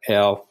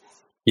our,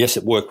 yes,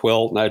 it worked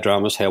well, no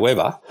dramas.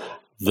 However,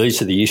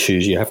 these are the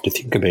issues you have to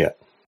think about.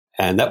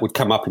 And that would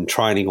come up in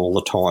training all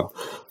the time.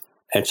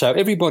 And so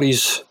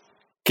everybody's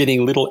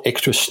getting little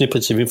extra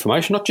snippets of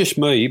information, not just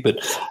me, but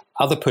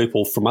other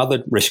people from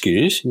other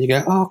rescues, and you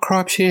go, oh,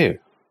 cripes, yeah,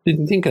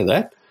 didn't think of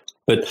that.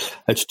 But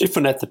it's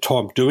different at the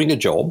time doing a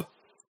job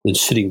than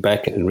sitting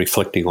back and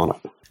reflecting on it.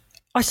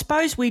 I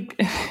suppose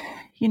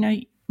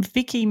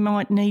Vicky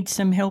might need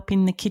some help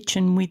in the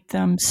kitchen with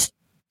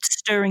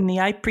stirring the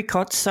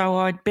apricots, so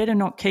I'd better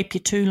not keep you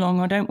too long.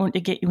 I don't want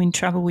to get you in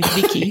trouble with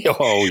Vicky.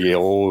 Oh, yeah.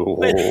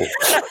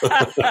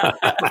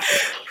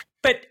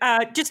 But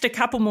just a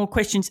couple more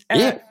questions.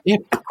 Yeah.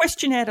 A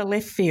question out of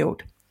left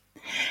field.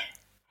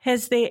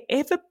 Has there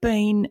ever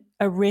been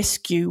a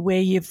rescue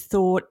where you've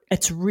thought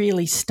it's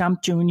really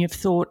stumped you and you've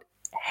thought,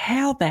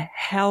 how the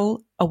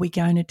hell are we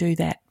going to do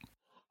that?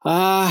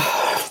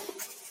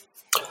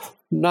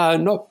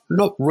 No,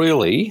 not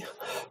really.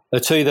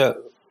 It's either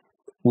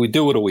we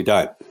do it or we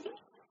don't,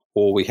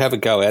 or we have a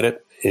go at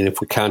it, and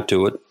if we can't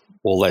do it,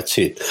 well, that's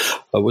it.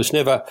 It was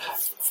never,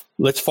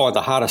 let's find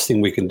the hardest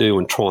thing we can do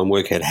and try and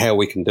work out how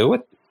we can do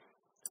it.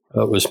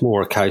 It was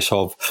more a case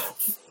of,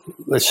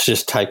 let's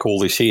just take all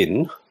this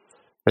in.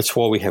 That's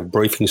why we have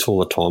briefings all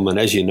the time. And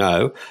as you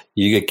know,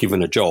 you get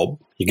given a job,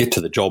 you get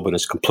to the job and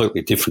it's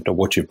completely different to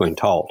what you've been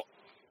told.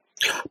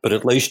 But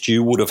at least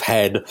you would have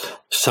had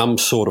some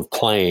sort of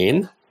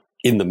plan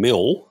in the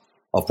mill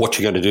of what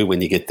you're going to do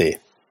when you get there.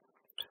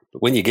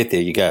 But when you get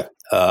there, you go,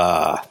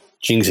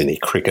 jings any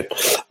cricket.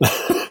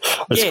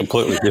 It's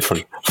completely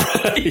different.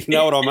 You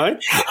know what I mean?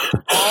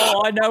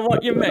 Oh, I know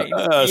what you mean.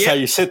 So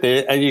you sit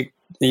there and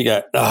you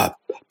go,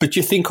 but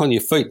you think on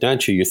your feet,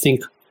 don't you? You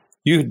think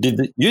you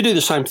do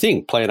the same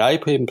thing, plan A,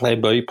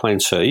 plan B, plan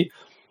C,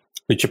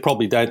 but you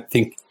probably don't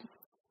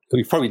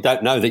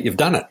know that you've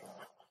done it.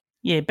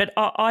 Yeah, but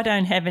I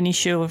don't have an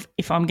issue of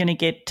if I'm going to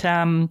get,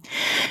 wrapped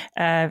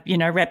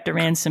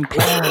around some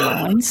power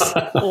lines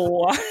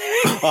or.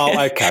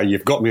 Oh, okay,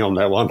 you've got me on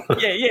that one.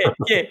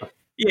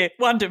 Yeah,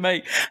 one to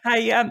me.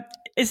 Hey,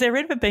 has there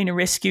ever been a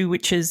rescue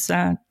which has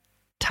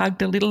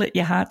tugged a little at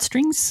your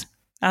heartstrings,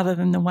 other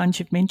than the ones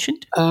you've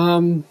mentioned?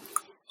 I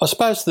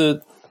suppose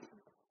the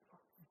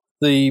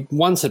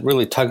ones that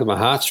really tug at my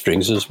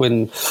heartstrings is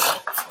when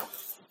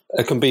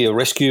it can be a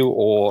rescue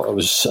or it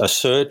was a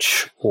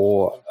search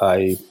or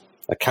a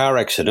car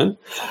accident,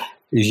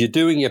 is you're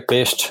doing your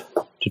best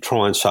to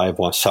try and save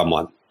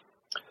someone.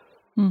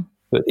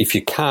 But if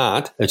you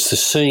can't, it's the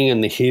seeing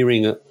and the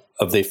hearing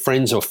of their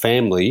friends or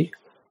family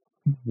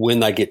when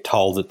they get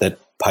told that that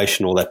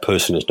patient or that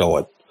person has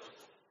died.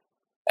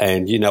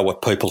 And you know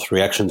what people's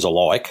reactions are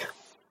like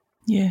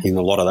in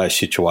a lot of those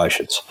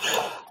situations.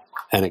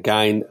 And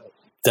again,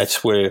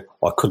 that's where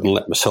I couldn't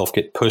let myself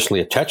get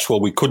personally attached. Well,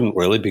 we couldn't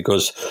really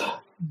because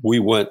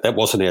that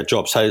wasn't our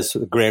job. Say it's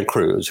the ground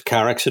crew, it was a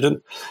car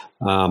accident,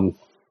 and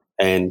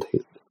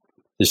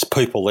there's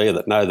people there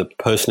that know the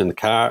person in the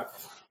car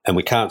and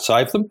we can't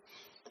save them.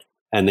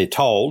 And they're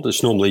told,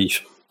 it's normally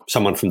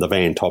someone from the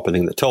van type of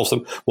thing that tells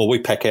them, well, we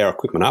pack our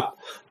equipment up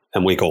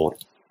and we're gone.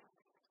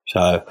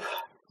 So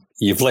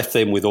you've left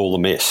them with all the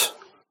mess.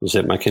 Does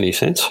that make any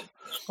sense?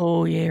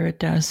 Oh, yeah, it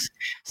does.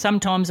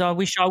 Sometimes I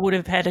wish I would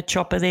have had a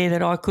chopper there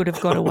that I could have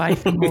got away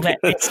from all that.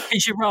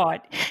 Because you're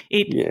right.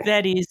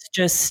 That is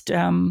just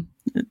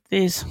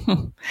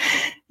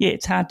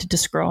it's hard to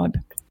describe.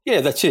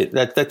 Yeah, that's it.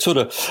 That sort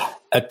of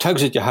it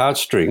tugs at your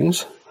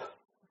heartstrings,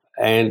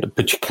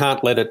 but you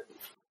can't let it.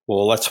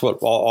 Well, that's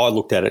what I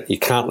looked at it. You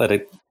can't let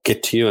it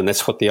get to you, and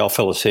that's what the old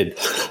fella said.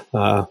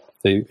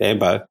 The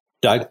Ambo,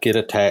 don't get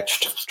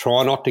attached.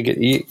 Try not to get.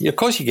 Of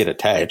course, you get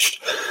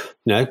attached.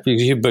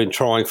 Because you've been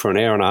trying for an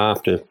hour and a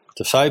half to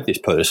save this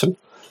person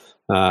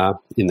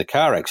in the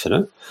car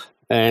accident,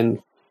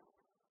 and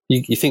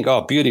you think,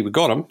 oh, beauty, we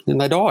got them,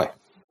 and they die.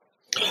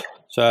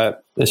 So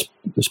it's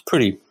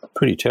pretty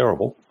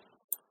terrible.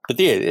 But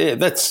yeah,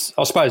 that's,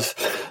 I suppose,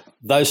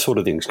 those sort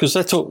of things, because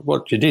that's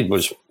what you did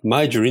was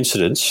major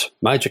incidents,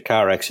 major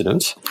car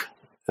accidents,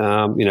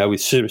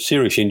 with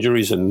serious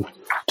injuries and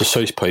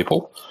deceased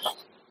people.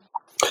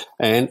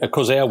 And of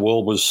course, our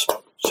world was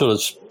sort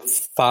of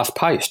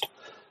fast-paced.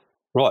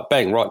 Right,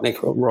 bang, right,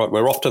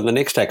 we're off to the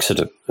next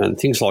accident and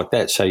things like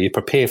that. So you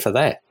prepare for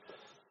that.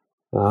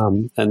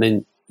 And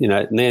then,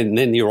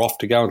 then you're off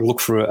to go and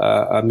look for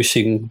a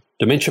missing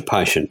dementia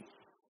patient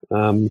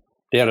down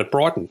at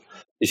Brighton.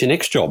 Is your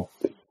next job.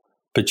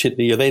 But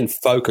you then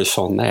focus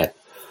on that.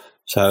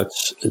 So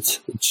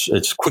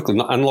it's quickly,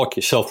 unlike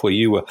yourself where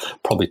you were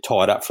probably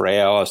tied up for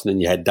hours and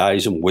then you had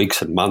days and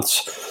weeks and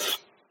months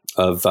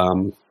of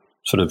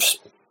sort of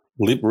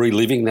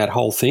reliving that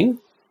whole thing.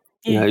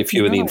 If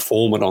you were the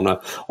informant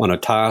on a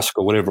task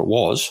or whatever it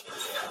was,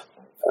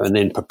 and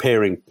then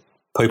preparing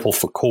people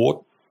for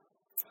court,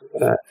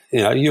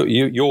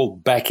 you're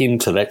back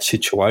into that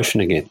situation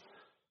again.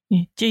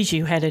 Yeah. Geez,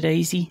 you had it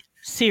easy.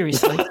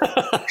 Seriously.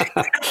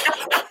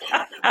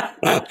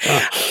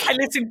 Hey,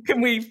 listen,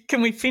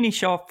 can we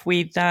finish off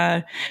with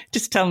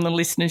just telling the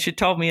listeners, you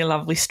told me a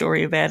lovely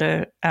story about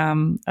a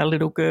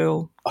little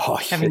girl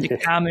having to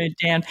calm her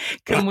down.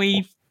 Can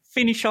we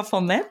finish off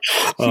on that?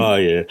 Oh,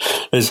 yeah.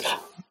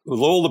 With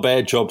all the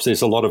bad jobs,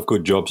 there's a lot of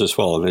good jobs as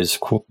well, and there's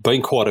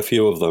been quite a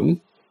few of them.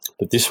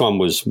 but this one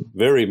was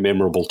very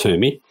memorable to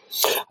me.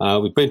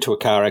 We'd been to a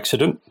car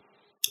accident,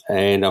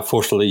 and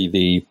unfortunately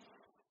the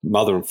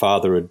mother and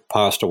father had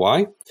passed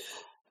away,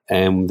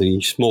 and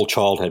the small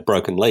child had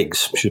broken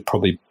legs. She was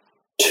probably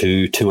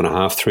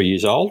 2.5, 3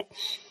 years old.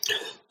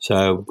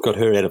 So got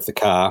her out of the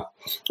car,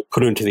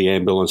 put her into the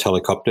ambulance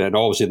helicopter, and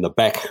I was in the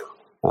back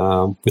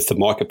with the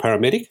Micah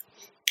paramedic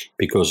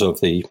because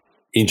of the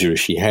injury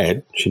she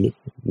had. He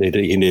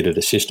needed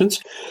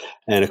assistance.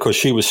 And, of course,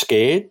 she was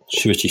scared.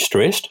 She was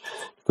distressed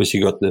because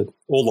you got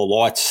all the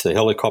lights, the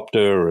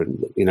helicopter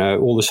and,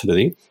 all this sort of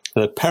thing.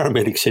 And the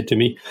paramedic said to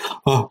me,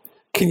 "Oh,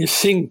 can you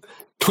sing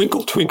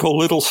Twinkle, Twinkle,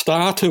 Little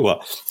Star to her?"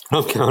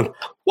 I'm going,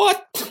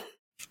 "What?"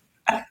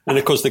 And,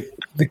 of course, the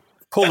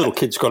poor little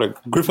kid's got a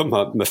grip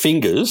of my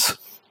fingers,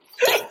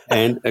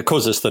 and it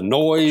causes the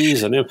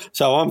noise. And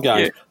so I'm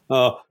going,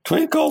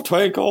 "Twinkle,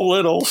 twinkle,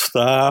 little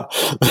star,"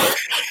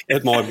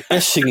 at my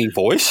best singing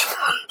voice.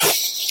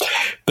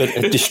 But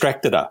it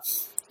distracted her.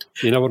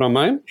 You know what I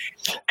mean?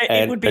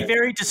 It would be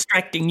very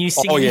distracting, you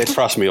singing. Oh, yeah,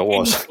 trust me, it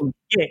was.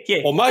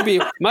 Yeah. Or maybe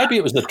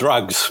it was the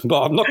drugs,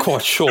 but I'm not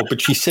quite sure.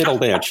 But she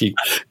settled down. She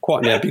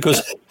quieted down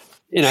because,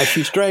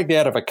 she's dragged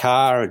out of a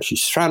car and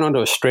she's thrown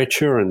onto a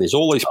stretcher and there's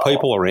all these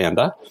people around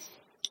her.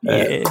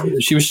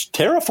 She was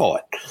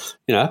terrified,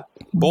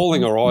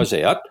 bawling her eyes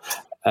out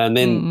and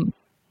then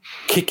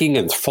kicking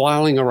and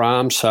flailing her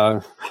arms.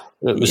 So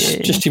it was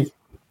just to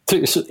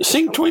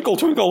sing Twinkle,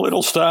 Twinkle,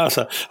 Little Star.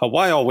 So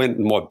away I went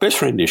in my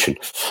best rendition,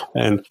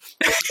 and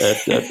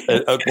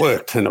it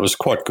worked, and it was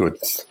quite good.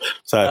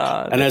 So,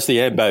 and as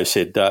the AMBO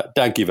said,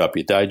 don't give up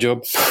your day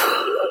job.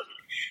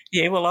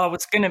 Yeah, well, I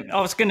was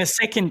gonna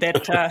second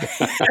that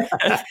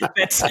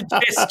that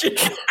suggestion.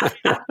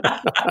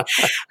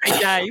 Hey,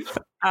 Dave,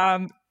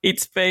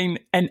 it's been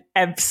an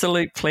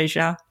absolute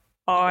pleasure.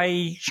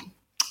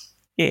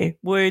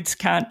 Words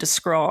can't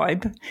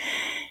describe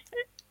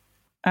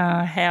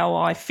how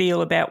I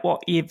feel about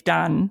what you've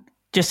done,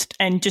 just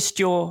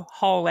your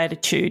whole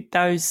attitude.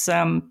 Those,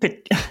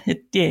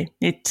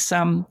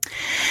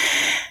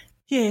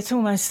 it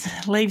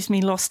almost leaves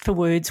me lost for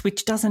words,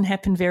 which doesn't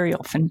happen very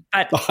often.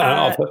 But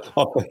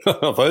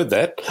I've heard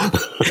that.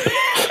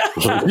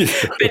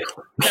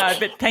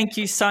 but thank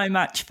you so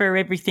much for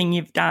everything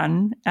you've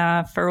done,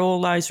 for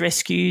all those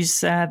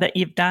rescues that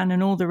you've done,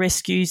 and all the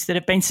rescues that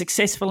have been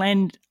successful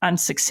and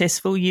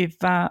unsuccessful. You've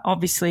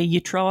obviously you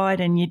tried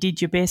and you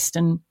did your best,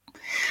 and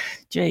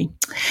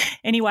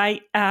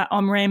anyway,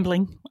 I'm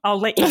rambling. I'll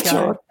let you go.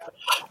 All right.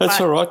 That's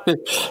all right.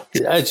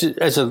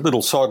 As a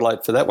little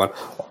sidelight for that one,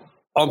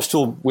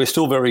 we're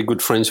still very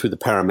good friends with the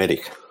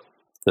paramedic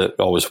that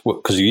I was,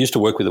 because you used to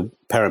work with a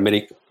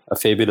paramedic a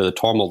fair bit of the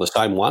time, all the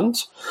same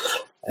ones,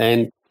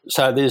 and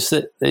so there's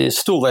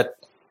still that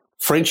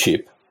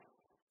friendship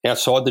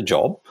outside the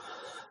job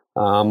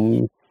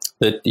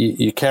that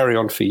you carry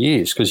on for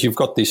years, because you've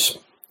got this,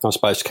 I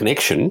suppose,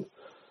 connection,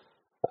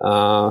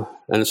 and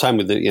the same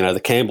with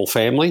the Campbell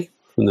family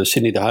from the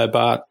Sydney to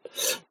Hobart,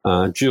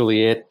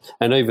 Juliet,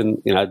 and even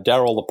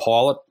Darryl the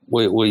pilot.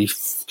 We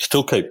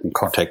still keep in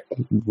contact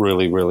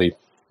really, really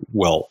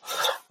well,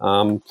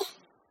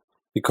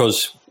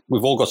 because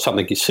we've all got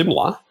something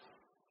similar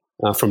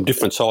from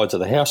different sides of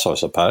the house, I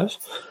suppose.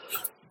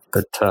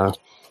 But,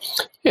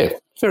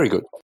 very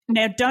good.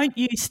 Now, don't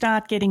you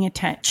start getting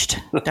attached,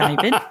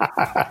 David,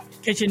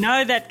 because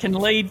that can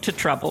lead to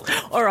trouble.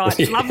 All right,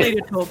 lovely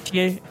to talk to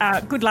you.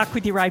 Good luck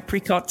with your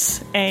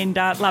apricots, and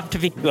love to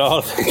Vic.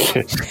 Oh, thank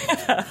you.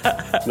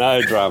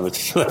 No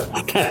dramas.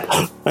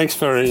 Thanks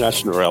very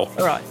much, Narelle.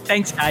 All right,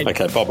 thanks,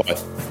 David. Okay, bye-bye.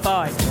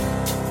 Bye.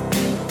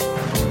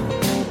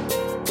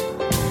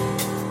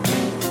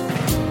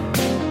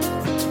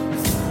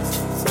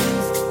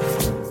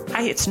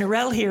 Hey, it's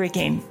Narelle here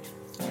again.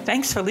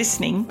 Thanks for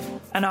listening,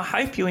 and I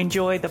hope you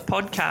enjoy the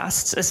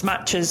podcasts as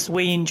much as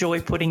we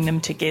enjoy putting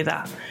them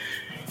together.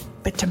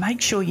 But to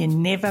make sure you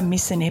never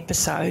miss an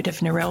episode of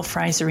Narelle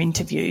Fraser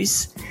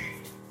Interviews,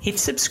 hit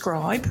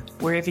subscribe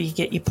wherever you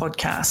get your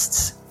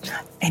podcasts.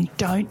 And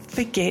don't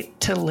forget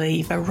to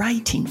leave a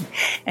rating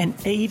and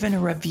even a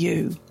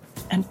review.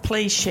 And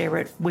please share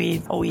it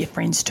with all your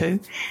friends too.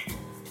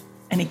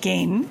 And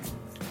again,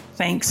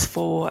 thanks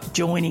for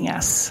joining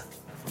us.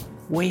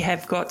 We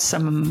have got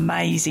some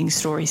amazing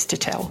stories to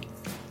tell.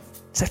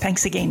 So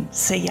thanks again.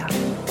 See ya.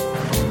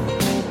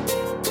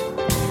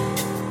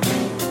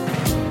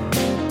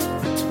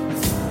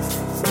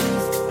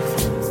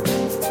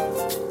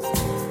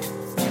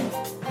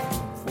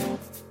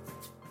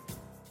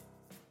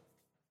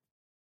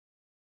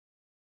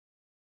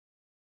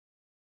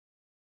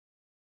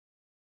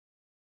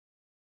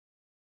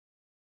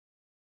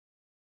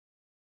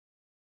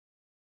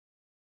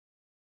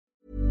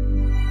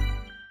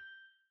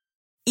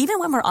 Even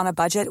when we're on a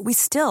budget, we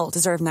still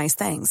deserve nice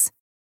things.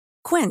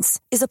 Quince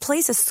is a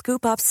place to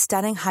scoop up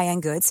stunning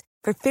high-end goods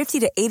for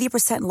 50 to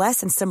 80% less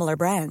than similar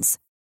brands.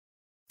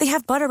 They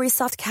have buttery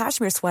soft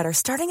cashmere sweaters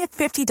starting at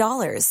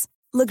 $50,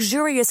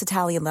 luxurious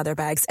Italian leather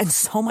bags, and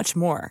so much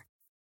more.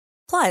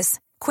 Plus,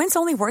 Quince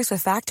only works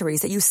with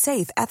factories that use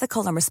safe,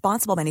 ethical, and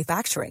responsible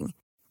manufacturing.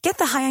 Get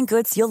the high-end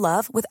goods you'll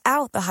love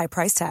without the high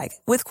price tag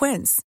with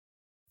Quince.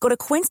 Go to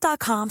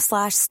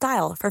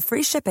quince.com/style for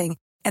free shipping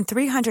and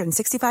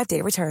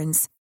 365-day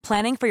returns.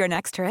 Planning for your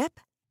next trip?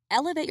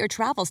 Elevate your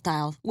travel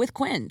style with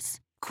Quince.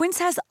 Quince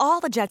has all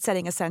the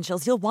jet-setting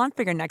essentials you'll want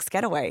for your next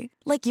getaway,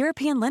 like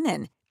European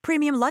linen,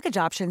 premium luggage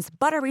options,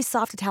 buttery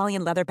soft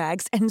Italian leather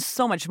bags, and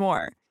so much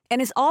more.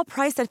 And is all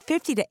priced at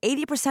 50 to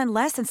 80%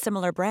 less than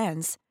similar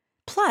brands.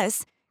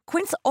 Plus,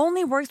 Quince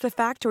only works with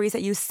factories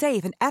that use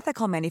safe and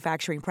ethical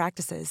manufacturing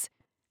practices.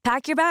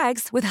 Pack your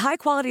bags with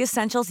high-quality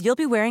essentials you'll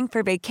be wearing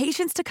for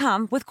vacations to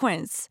come with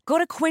Quince. Go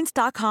to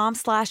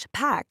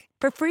quince.com/pack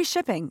for free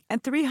shipping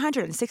and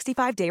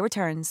 365-day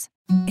returns.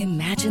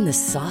 Imagine the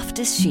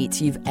softest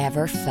sheets you've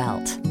ever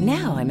felt.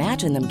 Now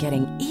imagine them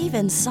getting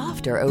even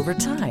softer over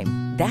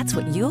time. That's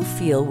what you'll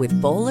feel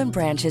with Boll &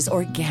 Branch's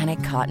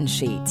organic cotton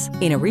sheets.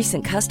 In a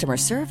recent customer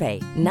survey,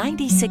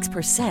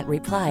 96%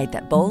 replied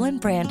that Boll &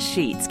 Branch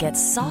sheets get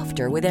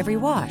softer with every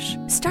wash.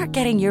 Start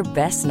getting your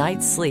best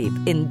night's sleep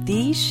in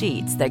these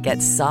sheets that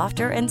get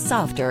softer and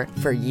softer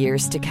for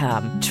years to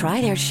come.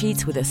 Try their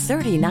sheets with a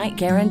 30-night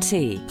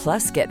guarantee.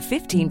 Plus, get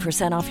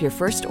 15% off your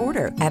first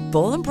order at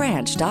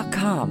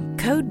bollandbranch.com.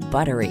 Code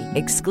BUTTERY.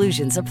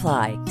 Exclusions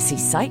apply. See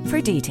site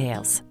for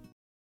details.